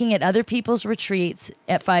speaking at other people's retreats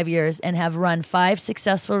at 5 years and have run 5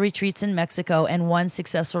 successful retreats in Mexico and 1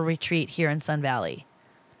 successful retreat here in Sun Valley.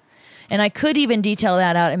 And I could even detail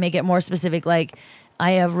that out and make it more specific. Like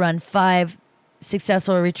I have run 5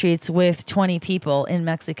 successful retreats with 20 people in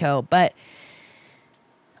Mexico, but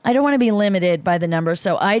I don't want to be limited by the numbers,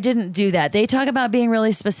 so I didn't do that. They talk about being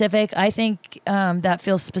really specific. I think that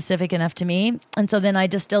feels specific enough to me. And so then I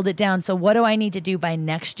distilled it down. So what do I need to do by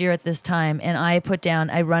next year at this time? And I put down,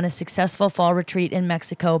 I run a successful fall retreat in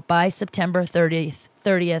Mexico by September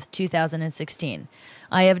 30th, 2016.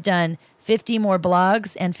 I have done 50 more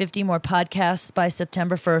blogs and 50 more podcasts by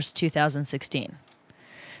September 1st, 2016.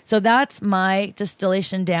 So that's my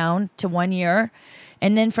distillation down to 1 year.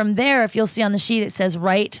 And then from there, if you'll see on the sheet, it says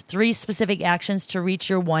write 3 specific actions to reach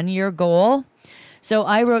your 1 year goal. So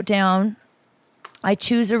I wrote down, I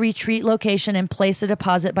choose a retreat location and place a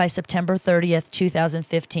deposit by September 30th,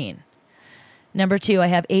 2015. Number 2, I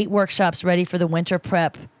have 8 workshops ready for the winter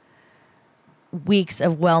prep weeks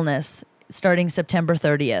of wellness starting September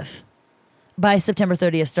 30th. By September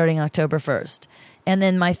 30th, starting October 1st. And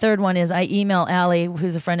then my third one is I email Allie,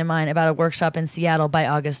 who's a friend of mine, about a workshop in Seattle by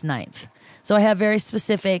August 9th. So I have very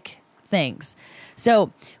specific things.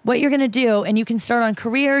 So what you're going to do, and you can start on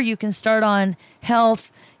career, you can start on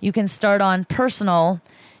health, you can start on personal.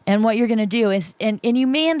 And what you're going to do is, and you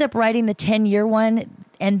may end up writing the 10-year one,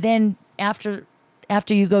 and then after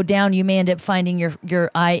you go down, you may end up finding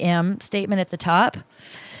your I am statement at the top.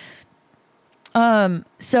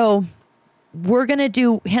 So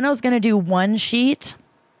Heno's going to do one sheet,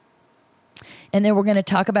 and then we're going to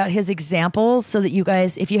talk about his examples so that you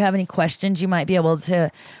guys, if you have any questions, you might be able to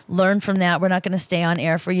learn from that. We're not going to stay on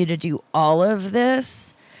air for you to do all of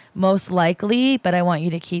this, most likely, but I want you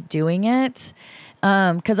to keep doing it.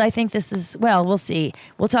 Because I think this is, well, we'll see.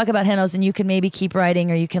 We'll talk about Heno's, and you can maybe keep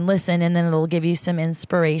writing or you can listen, and then it'll give you some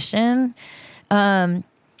inspiration. Well,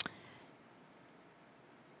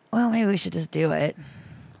 maybe we should just do it.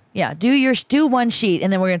 Yeah, do one sheet,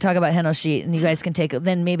 and then we're going to talk about Heno's sheet, and you guys can take it.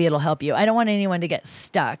 Then maybe it'll help you. I don't want anyone to get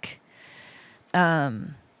stuck. But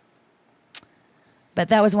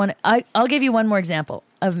that was one. I'll give you one more example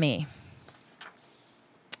of me.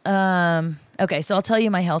 Okay, so I'll tell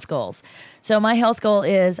you my health goals. So my health goal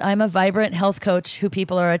is I'm a vibrant health coach who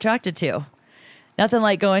people are attracted to. Nothing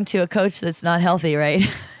like going to a coach that's not healthy, right?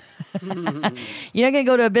 You're not going to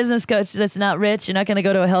go to a business coach that's not rich. You're not going to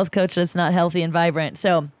go to a health coach that's not healthy and vibrant.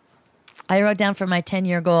 So I wrote down for my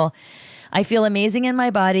 10-year goal, I feel amazing in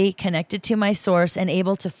my body, connected to my source, and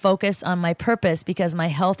able to focus on my purpose because my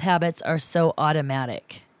health habits are so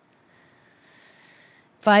automatic.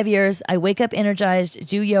 5 years, I wake up energized,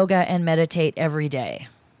 do yoga, and meditate every day.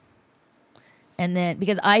 And then,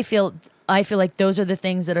 because I feel like those are the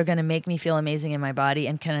things that are going to make me feel amazing in my body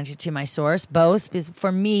and connected to my source. Both, because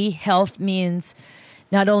for me, health means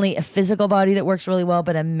not only a physical body that works really well,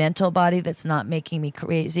 but a mental body that's not making me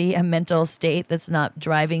crazy, a mental state that's not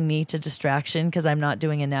driving me to distraction because I'm not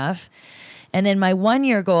doing enough. And then my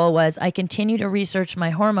 1-year goal was I continue to research my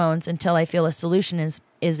hormones until I feel a solution is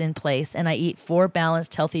in place, and I eat 4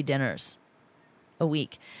 balanced, healthy dinners a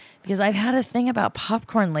week. Because I've had a thing about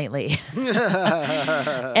popcorn lately.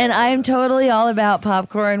 And I'm totally all about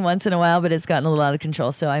popcorn once in a while, but it's gotten a little out of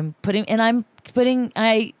control. So I'm doing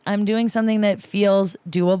something that feels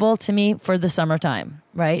doable to me for the summertime,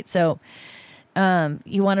 right? So I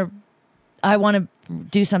want to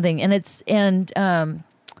do something,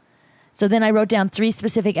 so then I wrote down 3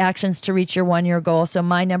 specific actions to reach your 1-year goal. So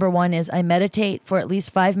my number 1 is I meditate for at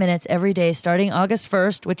least 5 minutes every day, starting August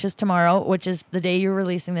 1st, which is tomorrow, which is the day you're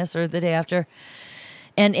releasing this or the day after,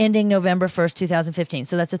 and ending November 1st, 2015.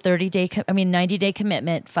 So that's a 90-day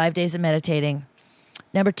commitment, 5 days of meditating.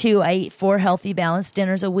 Number 2, I eat 4 healthy, balanced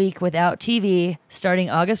dinners a week without TV,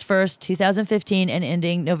 starting August 1st, 2015, and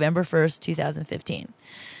ending November 1st, 2015.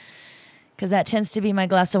 Because that tends to be my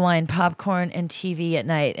glass of wine, popcorn, and TV at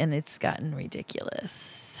night, and it's gotten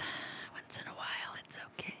ridiculous. Once in a while, it's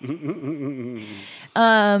okay.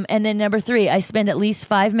 And then number 3, I spend at least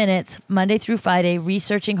 5 minutes Monday through Friday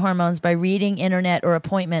researching hormones by reading internet or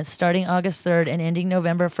appointments starting August 3rd and ending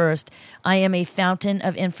November 1st. I am a fountain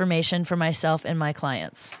of information for myself and my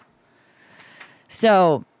clients.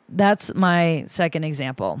 So that's my second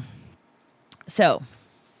example. So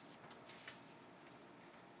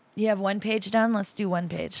you have 1 page done? Let's do 1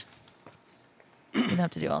 page. You don't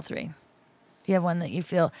have to do all 3. Do you have one that you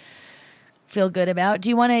feel good about? Do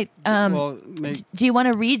you want to do you want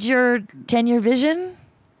to read your 10-year vision?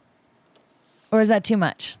 Or is that too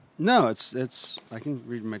much? No, it's I can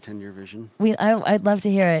read my 10-year vision. I'd love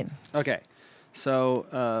to hear it. Okay.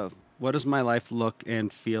 So, what does my life look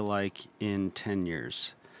and feel like in 10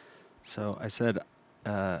 years? So I said,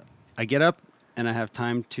 I get up and I have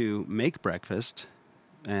time to make breakfast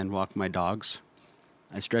and walk my dogs.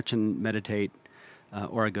 I stretch and meditate,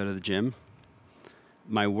 or I go to the gym.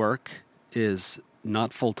 My work is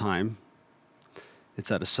not full-time.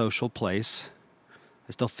 It's at a social place.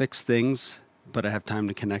 I still fix things, but I have time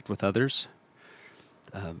to connect with others.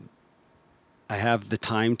 I have the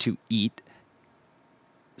time to eat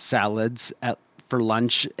salads for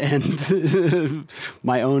lunch and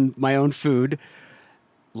my own food,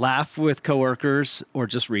 laugh with coworkers, or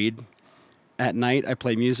just read. At night, I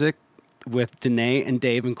play music with Danae and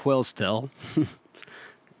Dave and Quill still.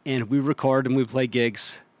 And we record and we play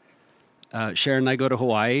gigs. Sharon and I go to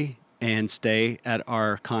Hawaii and stay at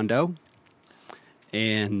our condo.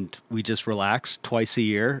 And we just relax twice a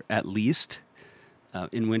year at least.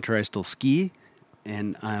 In winter, I still ski.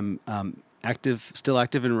 And I'm still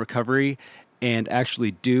active in recovery and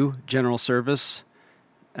actually do general service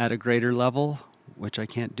at a greater level, which I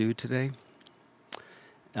can't do today.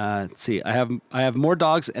 Let's see. I have more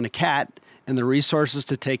dogs and a cat and the resources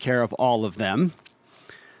to take care of all of them.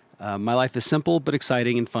 My life is simple but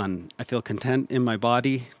exciting and fun. I feel content in my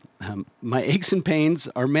body. My aches and pains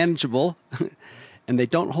are manageable, and they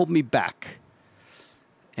don't hold me back.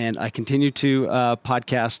 And I continue to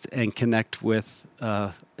podcast and connect with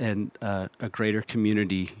a greater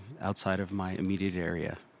community outside of my immediate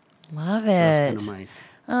area. Love it. So that's kind of my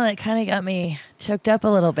Oh, that kind of got me choked up a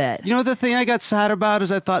little bit. You know, the thing I got sad about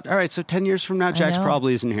is I thought, all right, so 10 years from now, Jax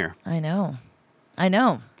probably isn't here. I know.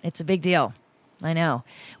 It's a big deal. I know.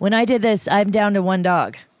 When I did this, I'm down to one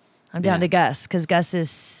dog. I'm down to Gus because Gus is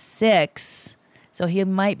 6, so he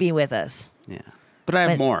might be with us. Yeah. But I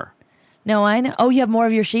have more. No, I know. Oh, you have more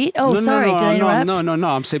of your sheet? Oh, sorry. Did I interrupt? No.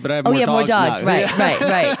 I'm saying, but I have more dogs. Oh, you have more dogs. Now.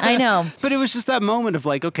 Right. I know. But it was just that moment of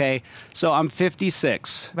like, okay, so I'm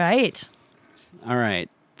 56. Right. All right.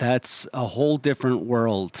 That's a whole different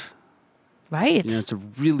world. Right. You know, it's a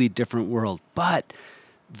really different world. But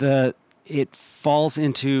it falls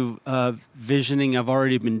into visioning I've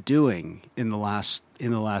already been doing in the last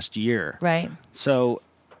year. Right. So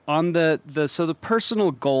on the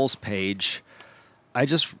personal goals page, I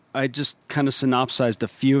just kind of synopsized a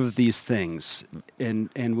few of these things,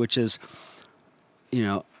 and which is, you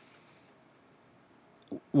know,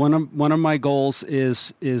 one of my goals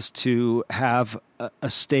is to have a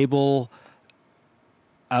stable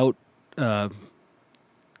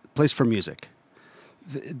place for music,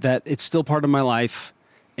 that it's still part of my life,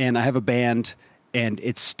 and I have a band, and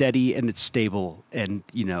it's steady and it's stable, and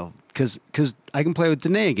you know, because I can play with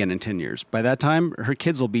Danae again in 10 years. By that time, her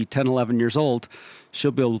kids will be 10, 11 years old.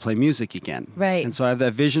 She'll be able to play music again. Right. And so I have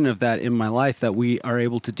that vision of that in my life, that we are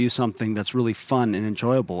able to do something that's really fun and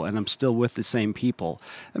enjoyable, and I'm still with the same people.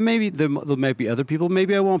 And maybe there might be other people,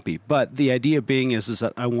 maybe I won't be. But the idea being is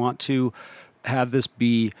that I want to have this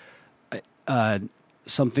be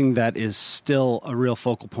something that is still a real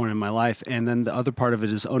focal point in my life. And then the other part of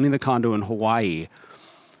it is owning the condo in Hawaii,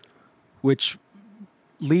 which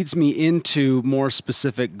leads me into more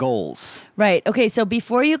specific goals. Right. Okay. So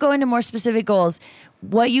before you go into more specific goals,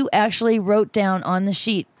 what you actually wrote down on the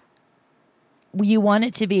sheet, you want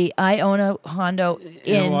it to be, I own a condo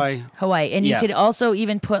in Hawaii. And you could also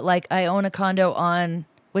even put like, I own a condo on,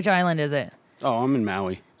 which island is it? Oh, I'm in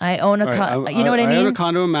Maui. I own a condo. You know what I mean? I own a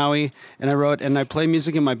condo in Maui, and I play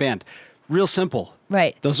music in my band. Real simple.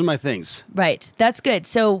 Right. Those are my things. Right. That's good.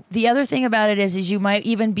 So the other thing about it is you might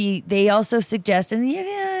even be, they also suggest,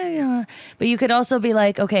 and but you could also be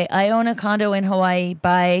like, okay, I own a condo in Hawaii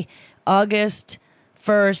by August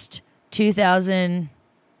 1st,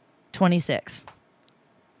 2026.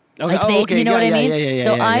 Okay. You know what I mean?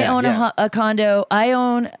 Yeah, I own a condo. I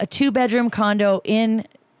own a 2-bedroom condo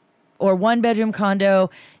or 1-bedroom condo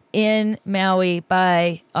in Maui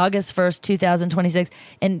by August 1st, 2026.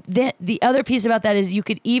 And then the other piece about that is you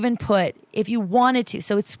could even put, if you wanted to,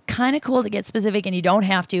 so it's kind of cool to get specific, and you don't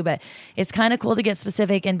have to, but it's kind of cool to get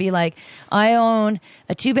specific and be like, I own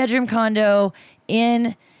a 2-bedroom condo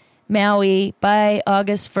in Maui by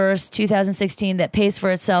August 1st, 2016 that pays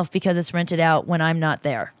for itself because it's rented out when I'm not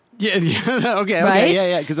there. Yeah. Okay. Right?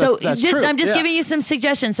 Yeah. Because that's true. I'm just giving you some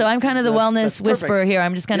suggestions. So I'm kind of the wellness whisperer here.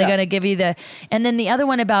 I'm just kind of going to give you and then the other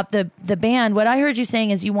one about the band. What I heard you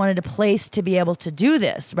saying is you wanted a place to be able to do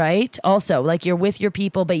this, right? Also, like you're with your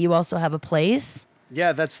people, but you also have a place.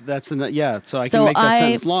 Yeah, that's So I can make that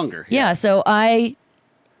sentence longer. Yeah. So I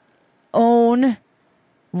own,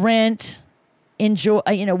 rent, enjoy,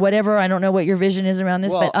 whatever. I don't know what your vision is around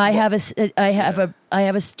this, but I have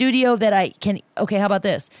a studio that I can. Okay, how about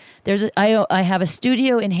this? I have a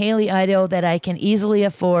studio in Haley, Idaho that I can easily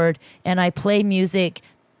afford, and I play music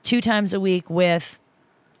 2 times a week with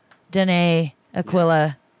Danae,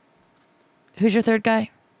 Aquila. Who's your third guy?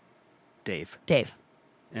 Dave.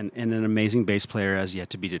 And an amazing bass player as yet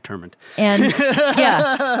to be determined. And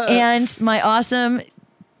and my awesome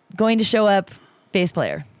going to show up bass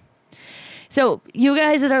player. So you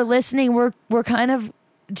guys that are listening, we're kind of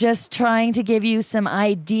just trying to give you some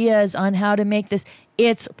ideas on how to make this.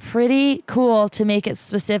 It's pretty cool to make it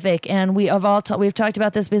specific, and we've talked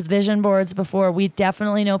about this with vision boards before. We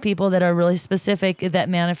definitely know people that are really specific that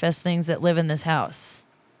manifest things that live in this house.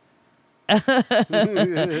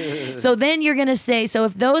 So then you're going to say, so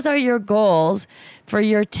if those are your goals for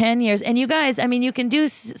your 10 years, and you guys, I mean, you can do a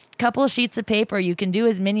couple of sheets of paper. You can do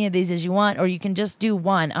as many of these as you want, or you can just do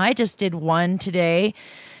one. I just did one today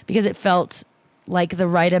because it felt like the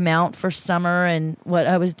right amount for summer and what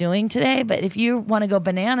I was doing today. But if you want to go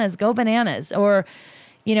bananas, go bananas. Or,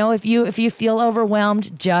 if you feel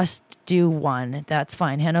overwhelmed, just do one. That's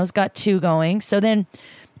fine. Heno's got 2 going. So then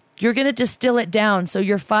you're going to distill it down. So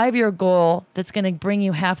your 5-year goal that's going to bring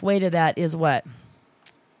you halfway to that is what?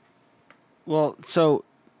 Well, so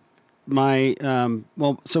my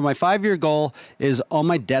 5-year goal is all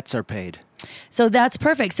my debts are paid. So that's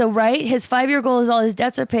perfect. So his 5-year goal is all his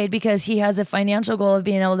debts are paid because he has a financial goal of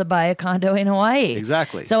being able to buy a condo in Hawaii.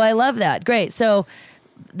 Exactly. So I love that. Great. So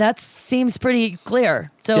that seems pretty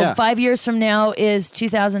clear. So 5 years from now is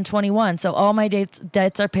 2021. So all my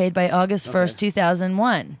debts are paid by August 1st,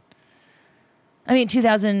 2001. I mean,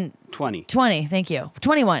 2020. Thank you.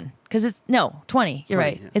 21. Because it's, 20. You're 20,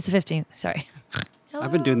 right. Yeah. It's the 15th. Sorry. Hello.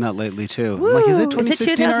 I've been doing that lately too. Woo. I'm like, is it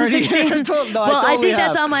 2016 already? I think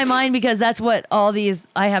that's on my mind because that's what all these,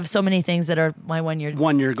 I have so many things that are my 1 year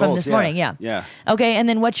goals from this morning. Yeah. Okay. And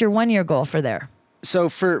then what's your 1 year goal for there? So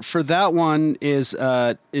for that one is,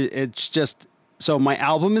 it's just, so my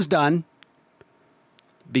album is done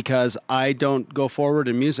because I don't go forward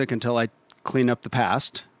in music until I clean up the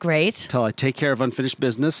past. Great. Until I take care of unfinished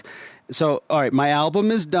business. So, all right, my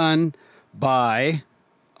album is done by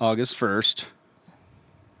August 1st.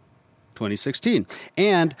 2016.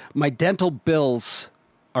 And my dental bills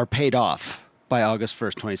are paid off by August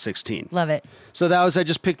 1st, 2016. Love it. So that was, I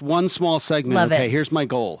just picked one small segment. Love okay, it. Here's my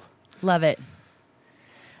goal. Love it.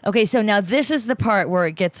 Okay, so now this is the part where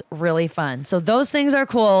it gets really fun. So those things are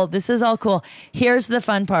cool. This is all cool. Here's the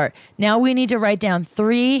fun part. Now we need to write down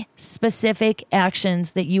 3 specific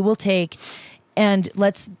actions that you will take, and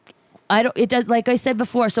it does, like I said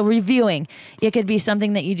before, so reviewing. It could be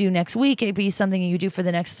something that you do next week. It could be something you do for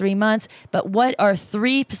the next 3 months. But what are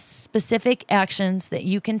 3 specific actions that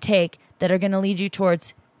you can take that are going to lead you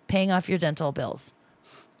towards paying off your dental bills?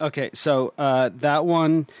 Okay, so that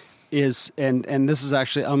one is, and this is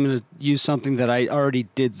actually, I'm going to use something that I already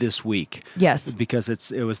did this week. Yes. Because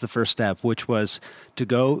it was the first step, which was to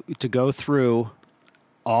go through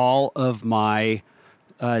all of my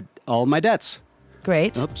debts.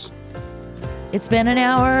 Great. Oops. It's been an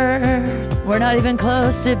hour. We're not even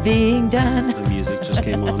close to being done. The music just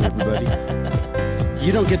came on, everybody.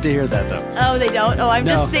 You don't get to hear that, though. Oh, they don't? Oh, I'm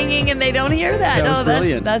just singing and they don't hear that. That was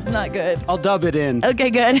brilliant. That's not good. I'll dub it in.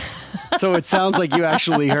 Okay, good. So it sounds like you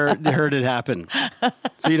actually heard it happen.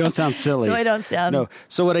 So you don't sound silly. So I don't sound... No.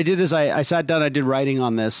 So what I did is I sat down, I did writing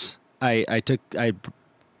on this. I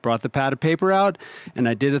brought the pad of paper out, and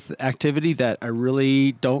I did an activity that I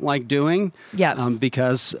really don't like doing. Yes.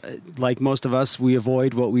 Because, like most of us, we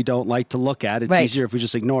avoid what we don't like to look at. It's easier if we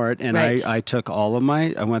just ignore it. And I took all of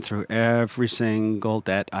I went through every single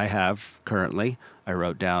debt I have currently. I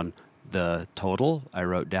wrote down the total. I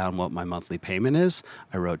wrote down what my monthly payment is.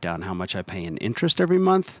 I wrote down how much I pay in interest every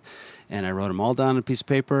month. And I wrote them all down on a piece of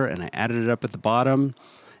paper, and I added it up at the bottom.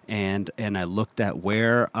 And I looked at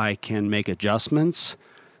where I can make adjustments.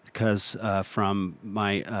 Because from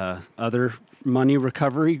my other money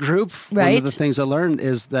recovery group, one of the things I learned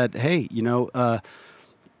is that, hey,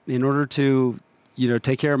 in order to,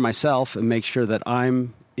 take care of myself and make sure that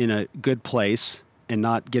I'm in a good place and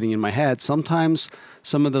not getting in my head, sometimes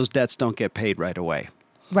some of those debts don't get paid right away.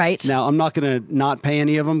 Right. Now, I'm not going to not pay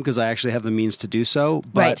any of them because I actually have the means to do so.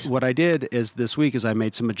 But what I did is this week is I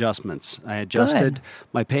made some adjustments. I adjusted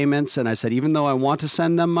my payments, and I said, even though I want to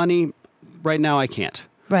send them money, right now I can't.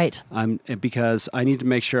 Right. Because I need to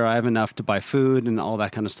make sure I have enough to buy food and all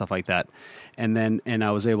that kind of stuff like that. And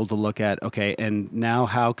I was able to look at, okay, and now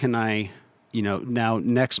how can I, now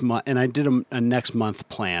next month, and I did a next month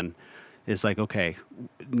plan. It's like, okay,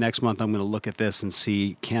 next month I'm going to look at this and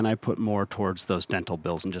see, can I put more towards those dental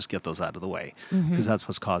bills and just get those out of the way? Because that's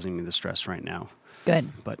what's causing me the stress right now.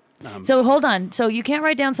 Good. But so hold on. So you can't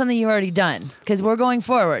write down something you've already done because we're going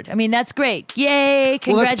forward. I mean, that's great. Yay.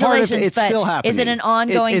 Congratulations. Well, that's part of it. It's but still happening. Is it an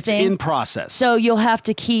ongoing thing? It's in process. So you'll have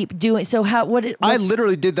to keep doing. So I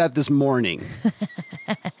literally did that this morning.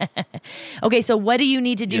 Okay. So what do you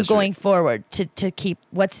need to do going forward to keep,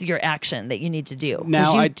 what's your action that you need to do?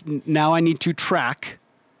 Now I need to track.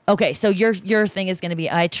 Okay. So your thing is going to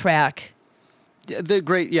be, I track.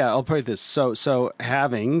 I'll put this. So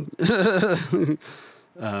having,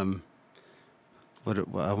 what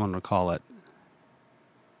I want to call it.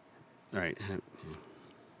 All right.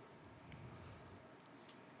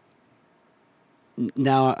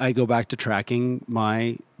 Now I go back to tracking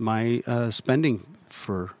my spending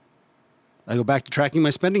I go back to tracking my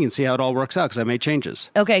spending and see how it all works out because I made changes.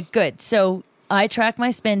 Okay, good. So I track my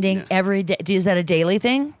spending every day. Is that a daily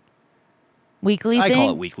thing? Weekly thing? I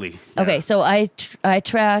call it weekly. Yeah. Okay, so I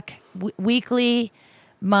track weekly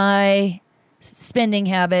my spending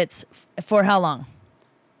habits for how long?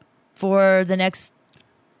 For the next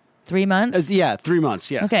 3 months? 3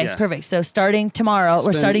 months, yeah. Okay, perfect. So starting tomorrow,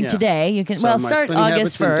 or starting today, you can, start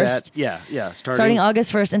August 1st. Starting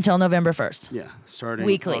August 1st until November 1st. Yeah, starting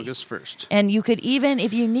weekly. August 1st. And you could even,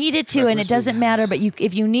 if you needed to, and it doesn't matter, but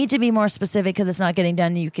if you need to be more specific because it's not getting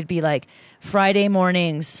done, you could be like, Friday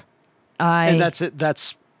mornings, and that's it.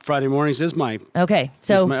 That's Friday mornings is my okay.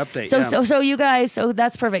 So my update. So you guys, so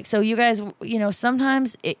that's perfect. So you guys,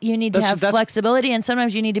 sometimes you need to have flexibility, and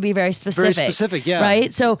sometimes you need to be very specific. Very specific, yeah.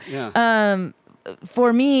 Right. So,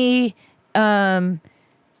 for me, in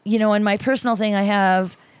my personal thing, I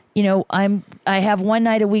have, I have one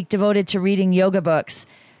night a week devoted to reading yoga books.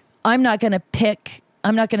 I'm not going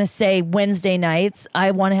to say Wednesday nights. I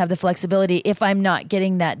want to have the flexibility. If I'm not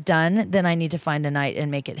getting that done, then I need to find a night and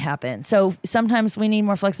make it happen. So sometimes we need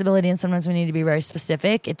more flexibility and sometimes we need to be very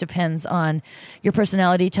specific. It depends on your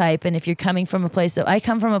personality type. And if you're coming from I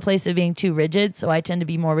come from a place of being too rigid, so I tend to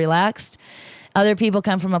be more relaxed. Other people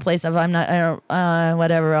come from a place of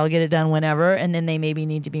whatever, I'll get it done whenever, and then they maybe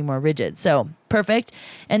need to be more rigid. So perfect.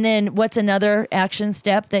 And then what's another action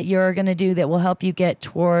step that you're going to do that will help you get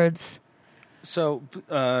towards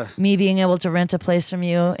me being able to rent a place from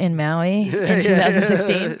you in Maui in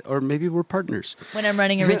 2016? Or maybe we're partners. When I'm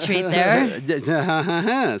running a retreat there.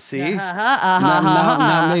 See?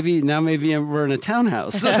 Now maybe we're in a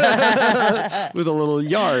townhouse with a little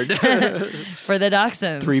yard. For the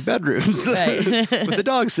dachshunds. 3 bedrooms. Right. With a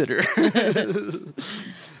dog sitter.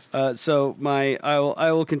 So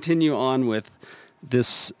I will continue on with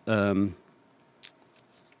this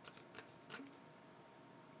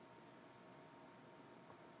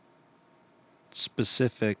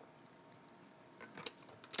specific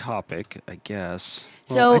topic, I guess.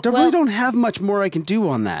 So I really don't have much more I can do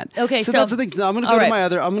on that. Okay, so that's the thing. I'm going to go to my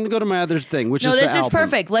other. I'm going to go to my other thing, which is the album. No, this is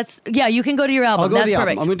perfect. You can go to your album. I'll go That's to the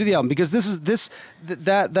perfect. album. I'm going to do the album because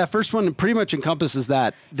that first one pretty much encompasses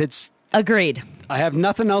that. That's agreed. I have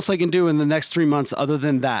nothing else I can do in the next 3 months other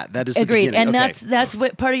than that. That is the agreed, beginning. And that's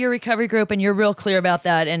what part of your recovery group, and you're real clear about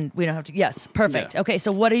that. And we don't have to. Yes, perfect. Yeah. Okay,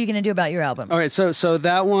 so what are you going to do about your album? All right, so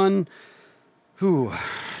that one. Whew.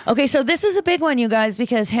 Okay, so this is a big one, you guys,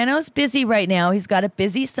 because Heno's busy right now. He's got a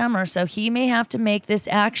busy summer, so he may have to make this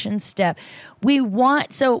action step.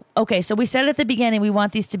 So we said at the beginning, we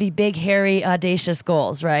want these to be big, hairy, audacious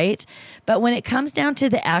goals, right? But when it comes down to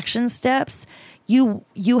the action steps, you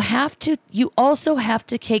also have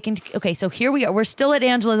to take into, okay, so here we are. We're still at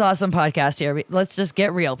Angela's Awesome Podcast here. Let's just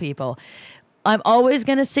get real, people. I'm always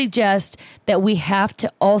going to suggest that we have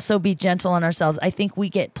to also be gentle on ourselves. I think we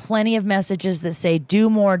get plenty of messages that say,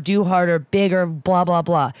 do more, do harder, bigger, blah, blah,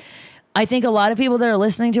 blah. I think a lot of people that are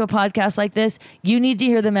listening to a podcast like this, you need to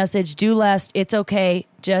hear the message, do less, it's okay,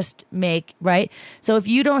 just make, right? So if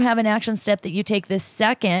you don't have an action step that you take this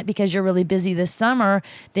second because you're really busy this summer,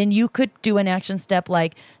 then you could do an action step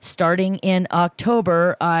like starting in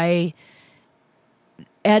October, I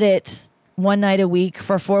edit one night a week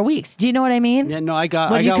for 4 weeks. Do you know what I mean? Yeah, no, I got.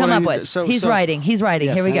 What did you come up with? He's writing.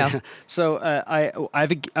 Yes, here we go. So I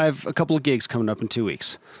have a couple of gigs coming up in 2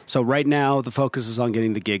 weeks. So right now the focus is on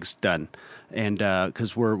getting the gigs done, and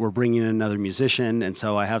because we're bringing in another musician, and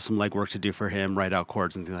so I have some legwork to do for him, write out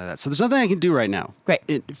chords and things like that. So there's nothing I can do right now.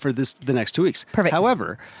 Great for the next 2 weeks. Perfect.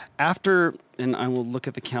 However, after, and I will look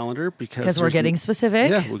at the calendar because we're getting specific.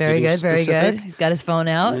 Yeah, very good. He's got his phone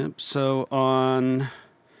out. Yep. So on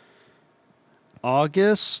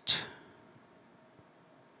August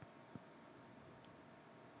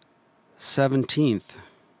 17th,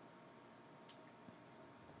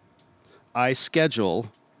 I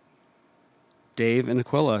schedule Dave and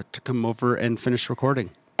Aquila to come over and finish recording.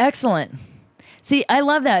 Excellent. See, I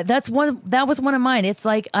love that. That was one of mine. It's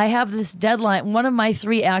like I have this deadline. One of my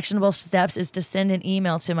 3 actionable steps is to send an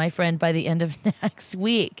email to my friend by the end of next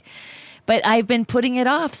week. But I've been putting it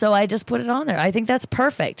off, so I just put it on there. I think that's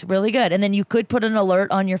perfect. Really good. And then you could put an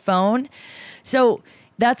alert on your phone. So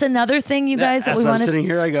that's another thing, you guys, that we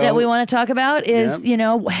want to talk about is,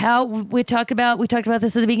 how we talked about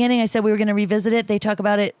this at the beginning. I said we were going to revisit it. They talk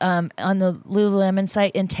about it on the Lululemon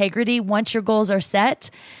site, integrity. Once your goals are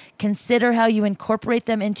set, consider how you incorporate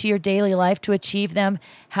them into your daily life to achieve them.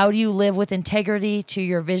 How do you live with integrity to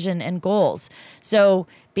your vision and goals? So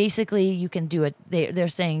basically, you can do it. They're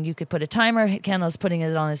saying you could put a timer. Heno's putting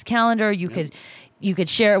it on his calendar. You could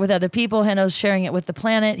share it with other people. Heno's sharing it with the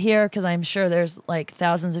planet here because I'm sure there's like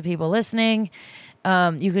thousands of people listening.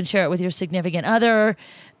 You can share it with your significant other.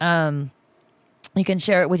 You can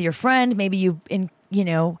share it with your friend. Maybe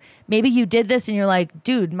maybe you did this and you're like,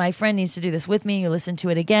 dude, my friend needs to do this with me. You listen to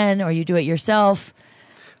it again, or you do it yourself,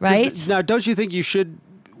 right? Now, don't you think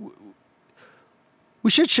we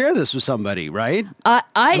should share this with somebody, right?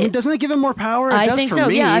 I mean, doesn't it give him more power? I think so.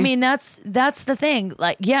 Me. Yeah, I mean that's the thing.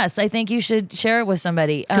 Like, yes, I think you should share it with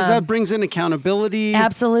somebody because that brings in accountability.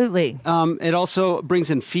 Absolutely. It also brings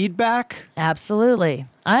in feedback. Absolutely.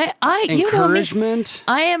 I encouragement.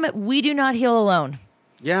 We do not heal alone.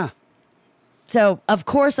 Yeah. So, of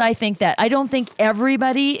course, I think that. I don't think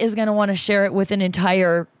everybody is going to want to share it with an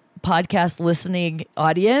entire podcast listening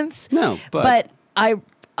audience. No, but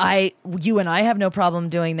you and I have no problem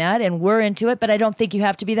doing that, and we're into it, but I don't think you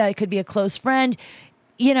have to be that. It could be a close friend,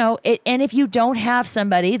 you know, and if you don't have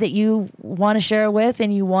somebody that you want to share it with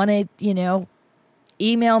and you want to, you know,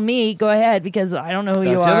 email me, go ahead, because I don't know who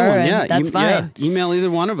you are. And that's fine. Yeah. Email either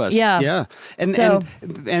one of us. Yeah.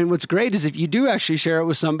 And what's great is if you do actually share it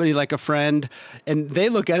with somebody like a friend and they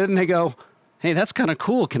look at it and they go, hey, that's kind of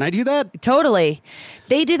cool. Can I do that? Totally.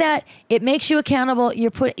 They do that. It makes you accountable.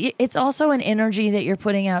 It's also an energy that you're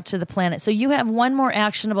putting out to the planet. So you have one more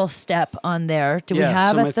actionable step on there. Do we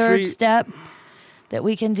have a third step that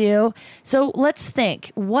we can do? So let's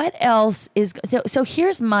think. What else is... So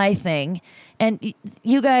here's my thing. And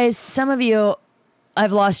you guys, some of you...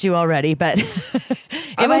 I've lost you already, but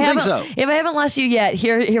I don't think so. If I haven't lost you yet,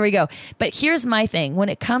 here we go. But here's my thing. When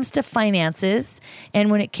it comes to finances and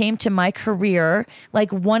when it came to my career,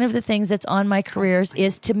 like one of the things that's on my careers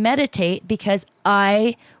is to meditate, because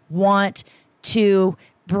I want to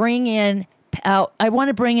bring in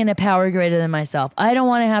a power greater than myself. I don't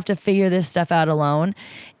want to have to figure this stuff out alone.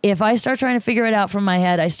 If I start trying to figure it out from my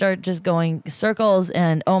head, I start just going circles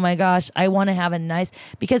and, oh my gosh, I want to have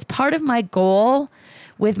because part of my goal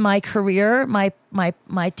with my career, my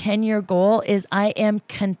 10-year goal is I am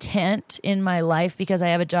content in my life because I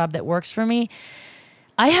have a job that works for me.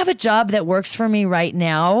 I have a job that works for me right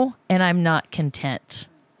now and I'm not content.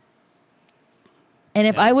 And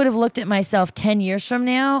if I would have looked at myself 10 years from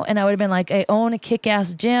now and I would have been like, I own a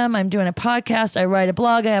kick-ass gym, I'm doing a podcast, I write a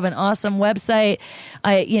blog, I have an awesome website.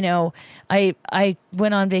 I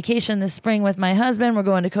went on vacation this spring with my husband. We're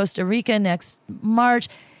going to Costa Rica next March.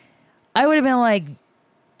 I would have been like,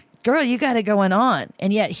 girl, you got it going on.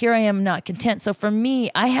 And yet here I am not content. So for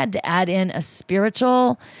me, I had to add in a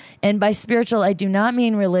spiritual. And by spiritual, I do not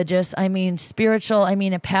mean religious. I mean spiritual. I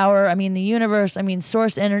mean a power. I mean the universe. I mean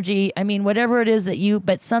source energy. I mean whatever it is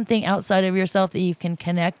but something outside of yourself that you can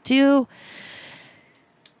connect to.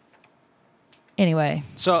 Anyway.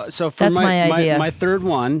 So for that's my idea. My third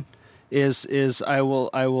one is I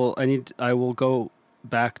will go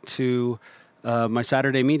back to my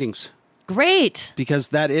Saturday meetings. Great. Because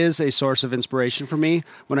that is a source of inspiration for me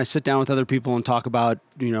when I sit down with other people and talk about,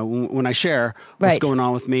 you know, when I share what's going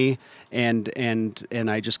on with me and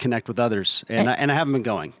I just connect with others and I haven't been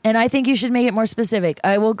going. And I think you should make it more specific.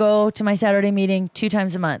 I will go to my Saturday meeting 2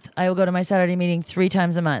 times a month. I will go to my Saturday meeting 3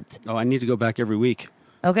 times a month. Oh, I need to go back every week.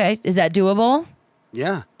 Okay. Is that doable?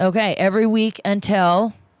 Yeah. Okay. Every week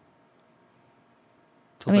until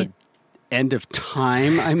the end of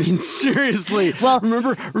time. I mean, seriously. Well,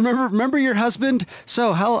 remember your husband.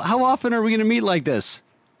 So how often are we going to meet like this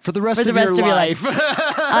for the rest of your life?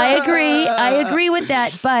 I agree with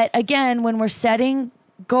that. But again, when we're setting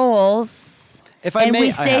goals, we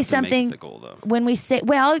say something, the goal, though. when we say,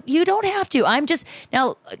 well, you don't have to.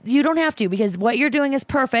 You don't have to, because what you're doing is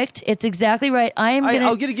perfect. It's exactly right. I'm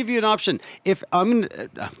going to give you an option. If I'm going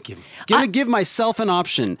to give myself an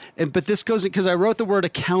option, but this goes because I wrote the word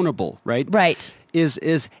accountable, right? Right.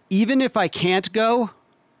 Is even if I can't go,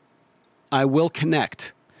 I will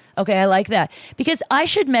connect. Okay, I like that, because I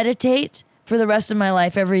should meditate for the rest of my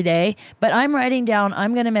life every day, but I'm writing down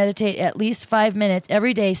I'm going to meditate at least 5 minutes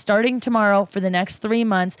every day starting tomorrow for the next 3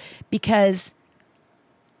 months, because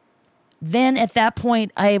then at that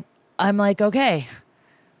point I'm like, okay,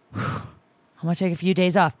 I'm going to take a few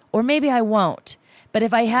days off, or maybe I won't. But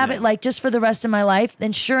if I have it like just for the rest of my life,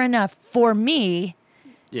 then sure enough, for me,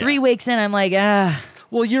 3 weeks in, I'm like,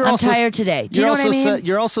 well, I'm tired today. Do you know what I mean?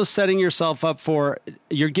 You're also setting yourself up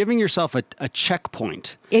you're giving yourself a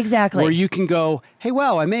checkpoint. Exactly. Where you can go, hey,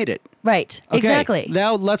 wow, I made it. Right. Okay, exactly.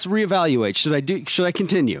 Now let's reevaluate. Should I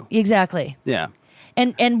continue? Exactly. Yeah.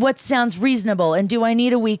 And what sounds reasonable, and do I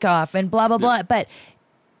need a week off, and blah, blah, blah. But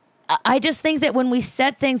I just think that when we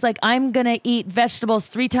set things like I'm going to eat vegetables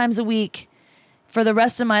 3 times a week for the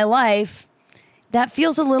rest of my life, that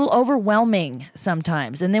feels a little overwhelming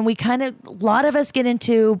sometimes. And then a lot of us get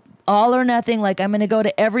into all or nothing, like I'm going to go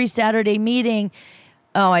to every Saturday meeting.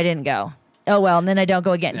 Oh, I didn't go. Oh, well, and then I don't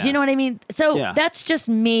go again. Yeah. Do you know what I mean? So that's just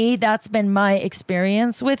me. That's been my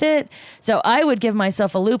experience with it. So I would give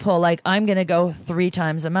myself a loophole, like I'm going to go 3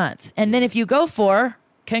 times a month. And then if you go 4,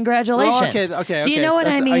 congratulations. Well, okay. Do you know what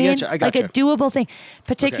I mean? I got like you. a doable thing.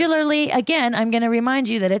 Particularly, again, I'm going to remind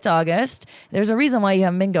you that it's August. There's a reason why you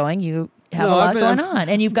haven't been going. You have a lot going on,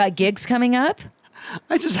 and you've got gigs coming up.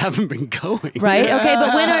 I just haven't been going. Right? Okay,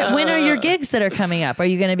 but when are your gigs that are coming up? Are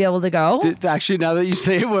you going to be able to go? Actually, now that you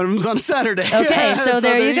say it, one of them's on a Saturday. Okay, so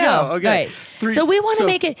there you go. Okay. Right. So we want to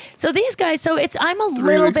make it. So these guys. So it's. I'm a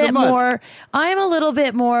little bit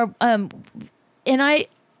more. And I.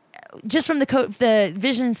 Just from the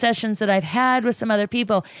vision sessions that I've had with some other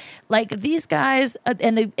people, like these guys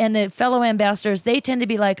and the fellow ambassadors, they tend to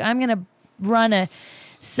be like, I'm going to run a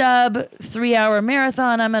sub 3-hour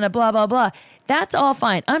marathon. I'm going to blah, blah, blah. That's all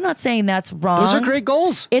fine. I'm not saying that's wrong. Those are great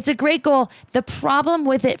goals. It's a great goal. The problem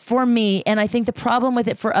with it for me, and I think the problem with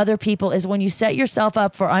it for other people, is when you set yourself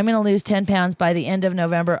up for, I'm going to lose 10 pounds by the end of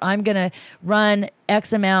November. I'm going to run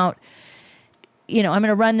X amount. I'm going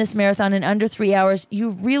to run this marathon in under 3 hours.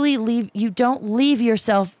 You don't leave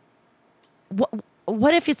yourself.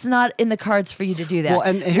 What if it's not in the cards for you to do that? Well,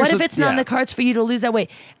 and what if it's not in the cards for you to lose that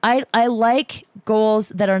weight? I like goals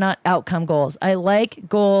that are not outcome goals. I like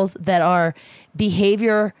goals that are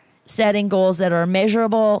behavior setting goals that are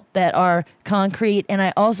measurable, that are concrete. And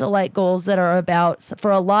I also like goals that are about,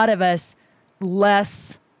 for a lot of us,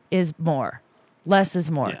 less is more. Less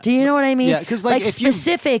is more. Yeah. Do you know what I mean? Yeah, because like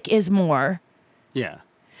specific is more. Yeah.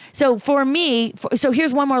 So for me, so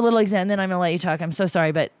here's one more little example, and then I'm going to let you talk. I'm so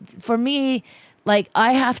sorry. But for me, like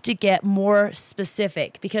I have to get more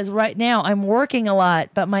specific because right now I'm working a lot,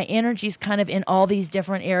 but my energy's kind of in all these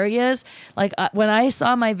different areas. Like when I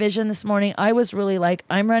saw my vision this morning, I was really like,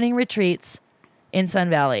 I'm running retreats in Sun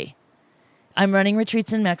Valley. I'm running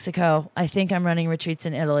retreats in Mexico. I think I'm running retreats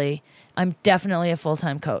in Italy. I'm definitely a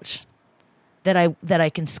full-time coach that I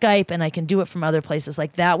can Skype and I can do it from other places.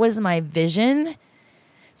 Like that was my vision.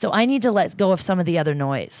 So I need to let go of some of the other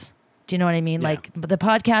noise. Do you know what I mean? Yeah. Like the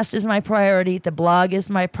podcast is my priority. The blog is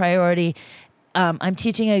my priority. I'm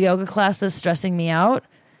teaching a yoga class that's stressing me out.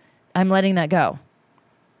 I'm letting that go.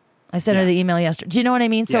 I sent her the email yesterday. Do you know what I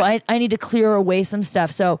mean? So I need to clear away some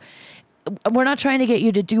stuff. So we're not trying to get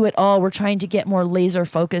you to do it all. We're trying to get more laser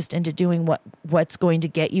focused into doing what's going to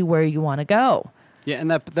get you where you want to go. Yeah,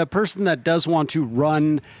 and that person that does want to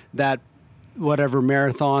run that whatever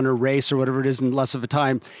marathon or race or whatever it is in less of a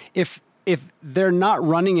time, if they're not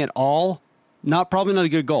running at all, probably not a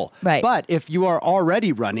good goal. Right. But if you are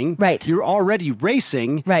already running, right, you're already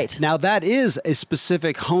racing, right. Now that is a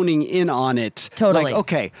specific honing in on it. Totally. Like,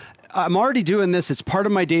 okay, I'm already doing this. It's part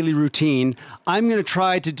of my daily routine. I'm going to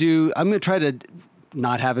try to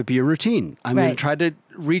not have it be a routine. I'm going to try to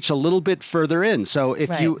reach a little bit further in. So if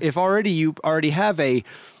you already have a,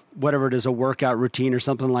 whatever it is, a workout routine or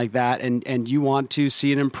something like that, and you want to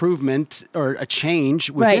see an improvement or a change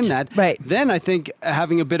within that, then I think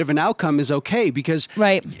having a bit of an outcome is okay because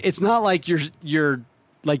it's not like you're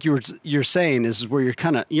like you're saying, this is where you're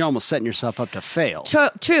almost setting yourself up to fail.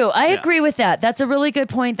 True. I agree with that. That's a really good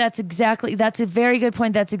point. That's a very good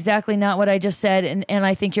point. That's exactly not what I just said. And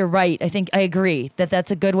I think you're right. I think I agree that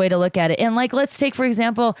that's a good way to look at it. And like, let's take, for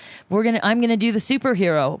example, I'm going to do the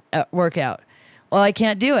superhero workout. Well, I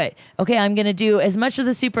can't do it. Okay. I'm going to do as much of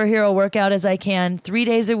the superhero workout as I can 3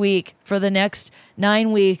 days a week for the next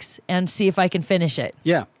 9 weeks and see if I can finish it.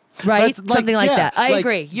 Yeah. Right? Something like that. I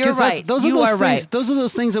agree. You're right. You are right. Those are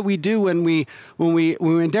those things that we do when we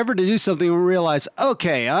endeavor to do something and we realize,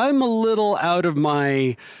 okay, I'm a little out of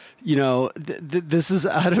my, this is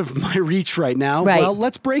out of my reach right now. Right. Well,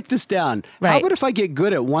 let's break this down. Right. How about if I get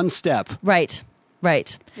good at one step? Right.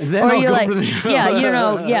 And then or I'll you're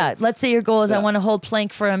go like, let's say your goal is I want to hold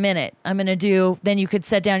plank for a minute. I'm going to do, then you could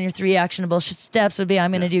set down your 3 actionable steps would be,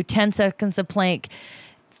 I'm going to do 10 seconds of plank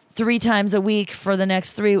 3 times a week for the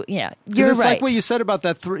next 3. Yeah, you're it's right. Like what you said about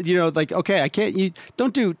that. Like, okay, I can't. You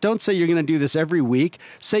don't say you're going to do this every week.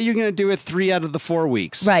 Say you're going to do it 3 out of the 4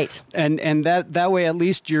 weeks. Right. And that way, at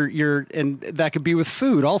least you're and that could be with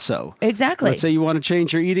food also. Exactly. Let's say you want to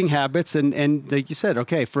change your eating habits, and like you said,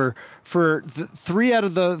 okay, for 3 out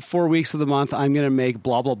of the 4 weeks of the month, I'm going to make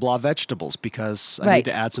blah blah blah vegetables because I need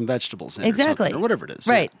to add some vegetables in exactly or whatever it is.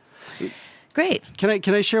 Right. Yeah. Great. Can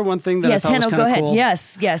I share one thing that I thought was kind of cool?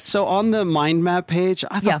 Yes, yes. So on the mind map page,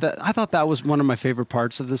 I thought that was one of my favorite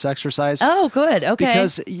parts of this exercise. Oh, good. Okay.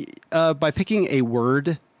 Because by picking a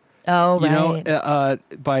word,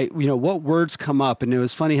 by what words come up, and it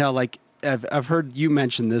was funny how like I've heard you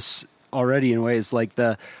mention this already in ways like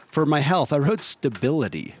for my health, I wrote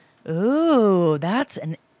stability. Ooh, that's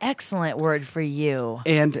an excellent word for you.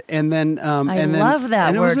 And then I love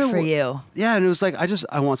that word for you. Yeah, and it was like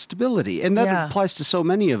I want stability, and that applies to so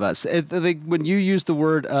many of us. When you use the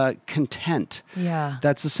word content,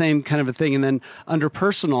 that's the same kind of a thing. And then under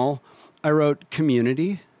personal, I wrote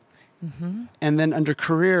community, and then under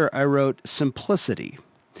career, I wrote simplicity.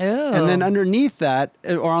 Ooh. And then underneath that,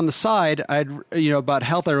 or on the side, about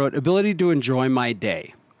health, I wrote ability to enjoy my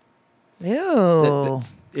day. Ooh.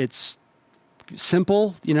 It's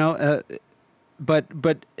simple,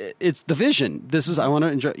 but it's the vision. This is, I want to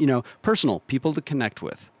enjoy, personal people to connect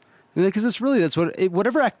with. Because that's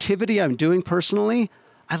whatever activity I'm doing personally,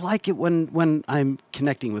 I like it when I'm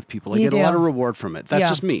connecting with people. I get a lot of reward from it. That's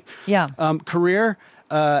just me. Yeah. Career,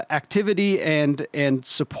 activity, and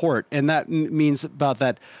support. And that means about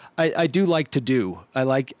that. I do like to do. I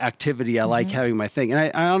like activity. I like having my thing.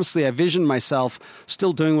 And I honestly, I vision myself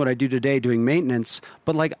still doing what I do today, doing maintenance.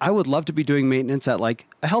 But like, I would love to be doing maintenance at like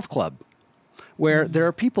a health club, where there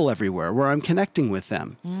are people everywhere, where I'm connecting with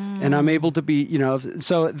them. And I'm able to be,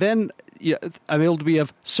 so then I'm able to be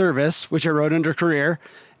of service, which I wrote under career.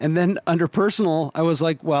 And then under personal, I was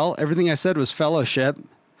like, well, everything I said was fellowship.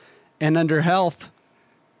 And under health,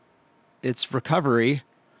 it's recovery,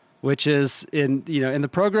 which is in the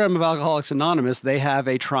program of Alcoholics Anonymous, they have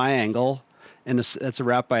a triangle and it's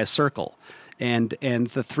wrapped by a circle. And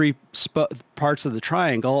the three parts of the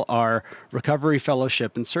triangle are recovery,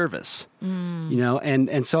 fellowship, and service.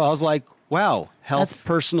 And so I was like, wow, health,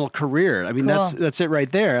 personal, career. I mean, cool. that's it right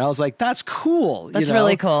there. I was like, that's cool. That's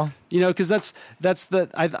really cool. Because that's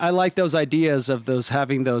I like those ideas of those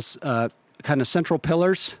having those kind of central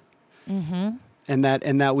pillars. Mm-hmm. And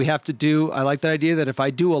that we have to do, I like the idea that if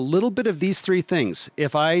I do a little bit of these three things,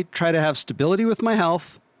 if I try to have stability with my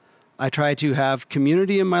health, I try to have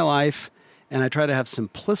community in my life, and I try to have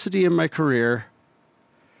simplicity in my career,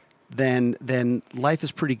 then life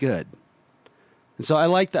is pretty good. And so I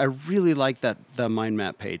really like the mind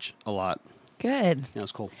map page a lot. Good. That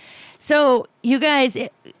was cool. So you guys,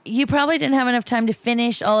 you probably didn't have enough time to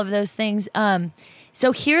finish all of those things.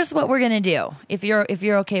 So here's what we're going to do. If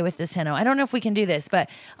you're okay with this, Henno. I don't know if we can do this, but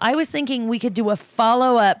I was thinking we could do a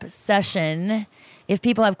follow-up session if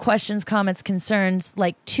people have questions, comments, concerns,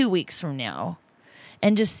 like 2 weeks from now,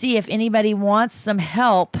 and just see if anybody wants some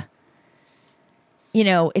help.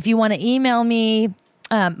 If you want to email me,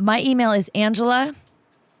 my email is Angela,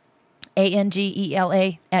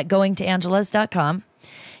 Angela, at goingtoangelas.com.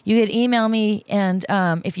 You could email me, and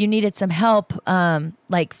if you needed some help,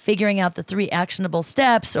 like figuring out the 3 actionable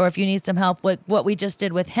steps, or if you need some help with what we just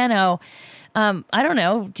did with Henno, I don't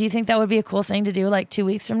know. Do you think that would be a cool thing to do like 2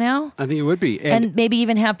 weeks from now? I think it would be. And maybe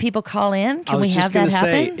even have people call in? Can we have that happen? I was just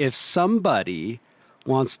going to say, if somebody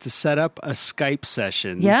wants to set up a Skype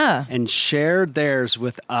session and share theirs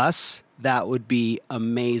with us, that would be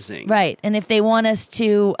amazing. Right. And if they want us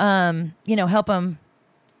to, help them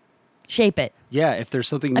shape it. Yeah, if there's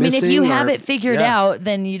something missing. If you have it figured out,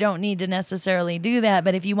 then you don't need to necessarily do that.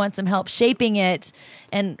 But if you want some help shaping it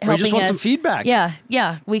and helping us. Or just want some feedback.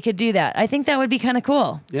 Yeah, we could do that. I think that would be kind of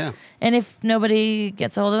cool. Yeah. And if nobody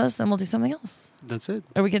gets a hold of us, then we'll do something else. That's it.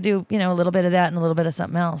 Or we could do, a little bit of that and a little bit of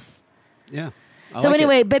something else. Yeah.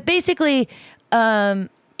 But basically,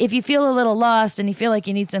 if you feel a little lost and you feel like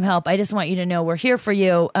you need some help, I just want you to know we're here for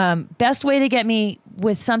you. Best way to get me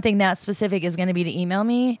with something that specific is going to be to email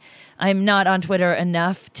me. I'm not on Twitter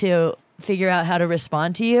enough to figure out how to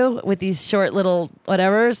respond to you with these short little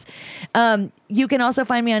whatevers. You can also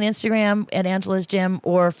find me on Instagram at Angela's Gym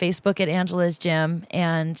or Facebook at Angela's Gym.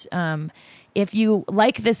 And if you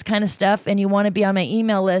like this kind of stuff and you want to be on my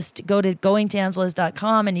email list, go to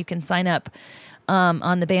goingtoangelas.com and you can sign up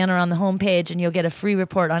on the banner on the homepage, and you'll get a free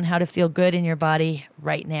report on how to feel good in your body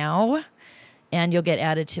right now, and you'll get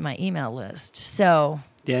added to my email list. So,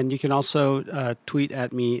 yeah, and you can also tweet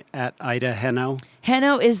at me at Ida Henno.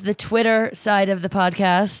 Henno is the Twitter side of the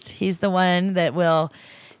podcast. He's the one that will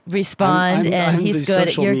respond, and he's good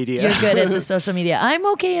at media. You're good at the social media. I'm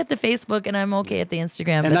okay at the Facebook, and I'm okay at the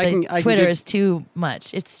Instagram, but Twitter is too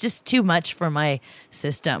much. It's just too much for my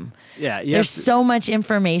system. Yeah, there's so much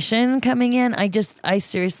information coming in. I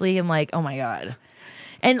seriously am like, oh my God.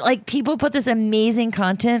 And like people put this amazing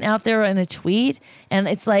content out there in a tweet, and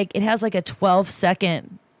it's like it has like a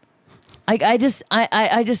 12-second. I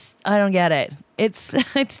don't get it.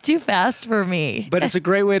 It's too fast for me. But it's a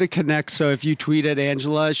great way to connect. So if you tweet at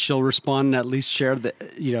Angela, she'll respond and at least share the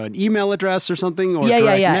an email address or something, or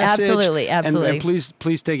direct message. Absolutely. And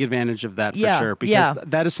please take advantage of that for sure, because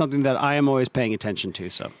that is something that I am always paying attention to.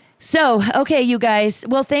 So, okay, you guys.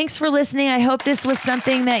 Well, thanks for listening. I hope this was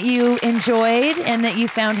something that you enjoyed and that you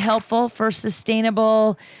found helpful for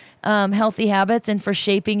sustainable, healthy habits and for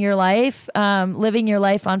shaping your life, living your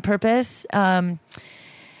life on purpose.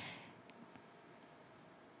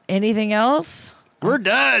 Anything else? We're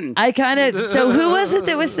done. So who was it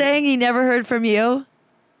that was saying he never heard from you?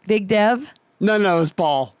 Big Dev? No, it was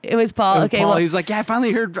Paul. It was Paul. Okay, Paul, well, he's like, yeah, I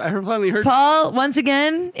finally heard. Paul, once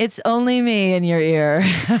again, it's only me in your ear.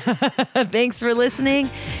 Thanks for listening.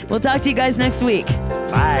 We'll talk to you guys next week.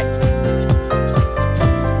 Bye.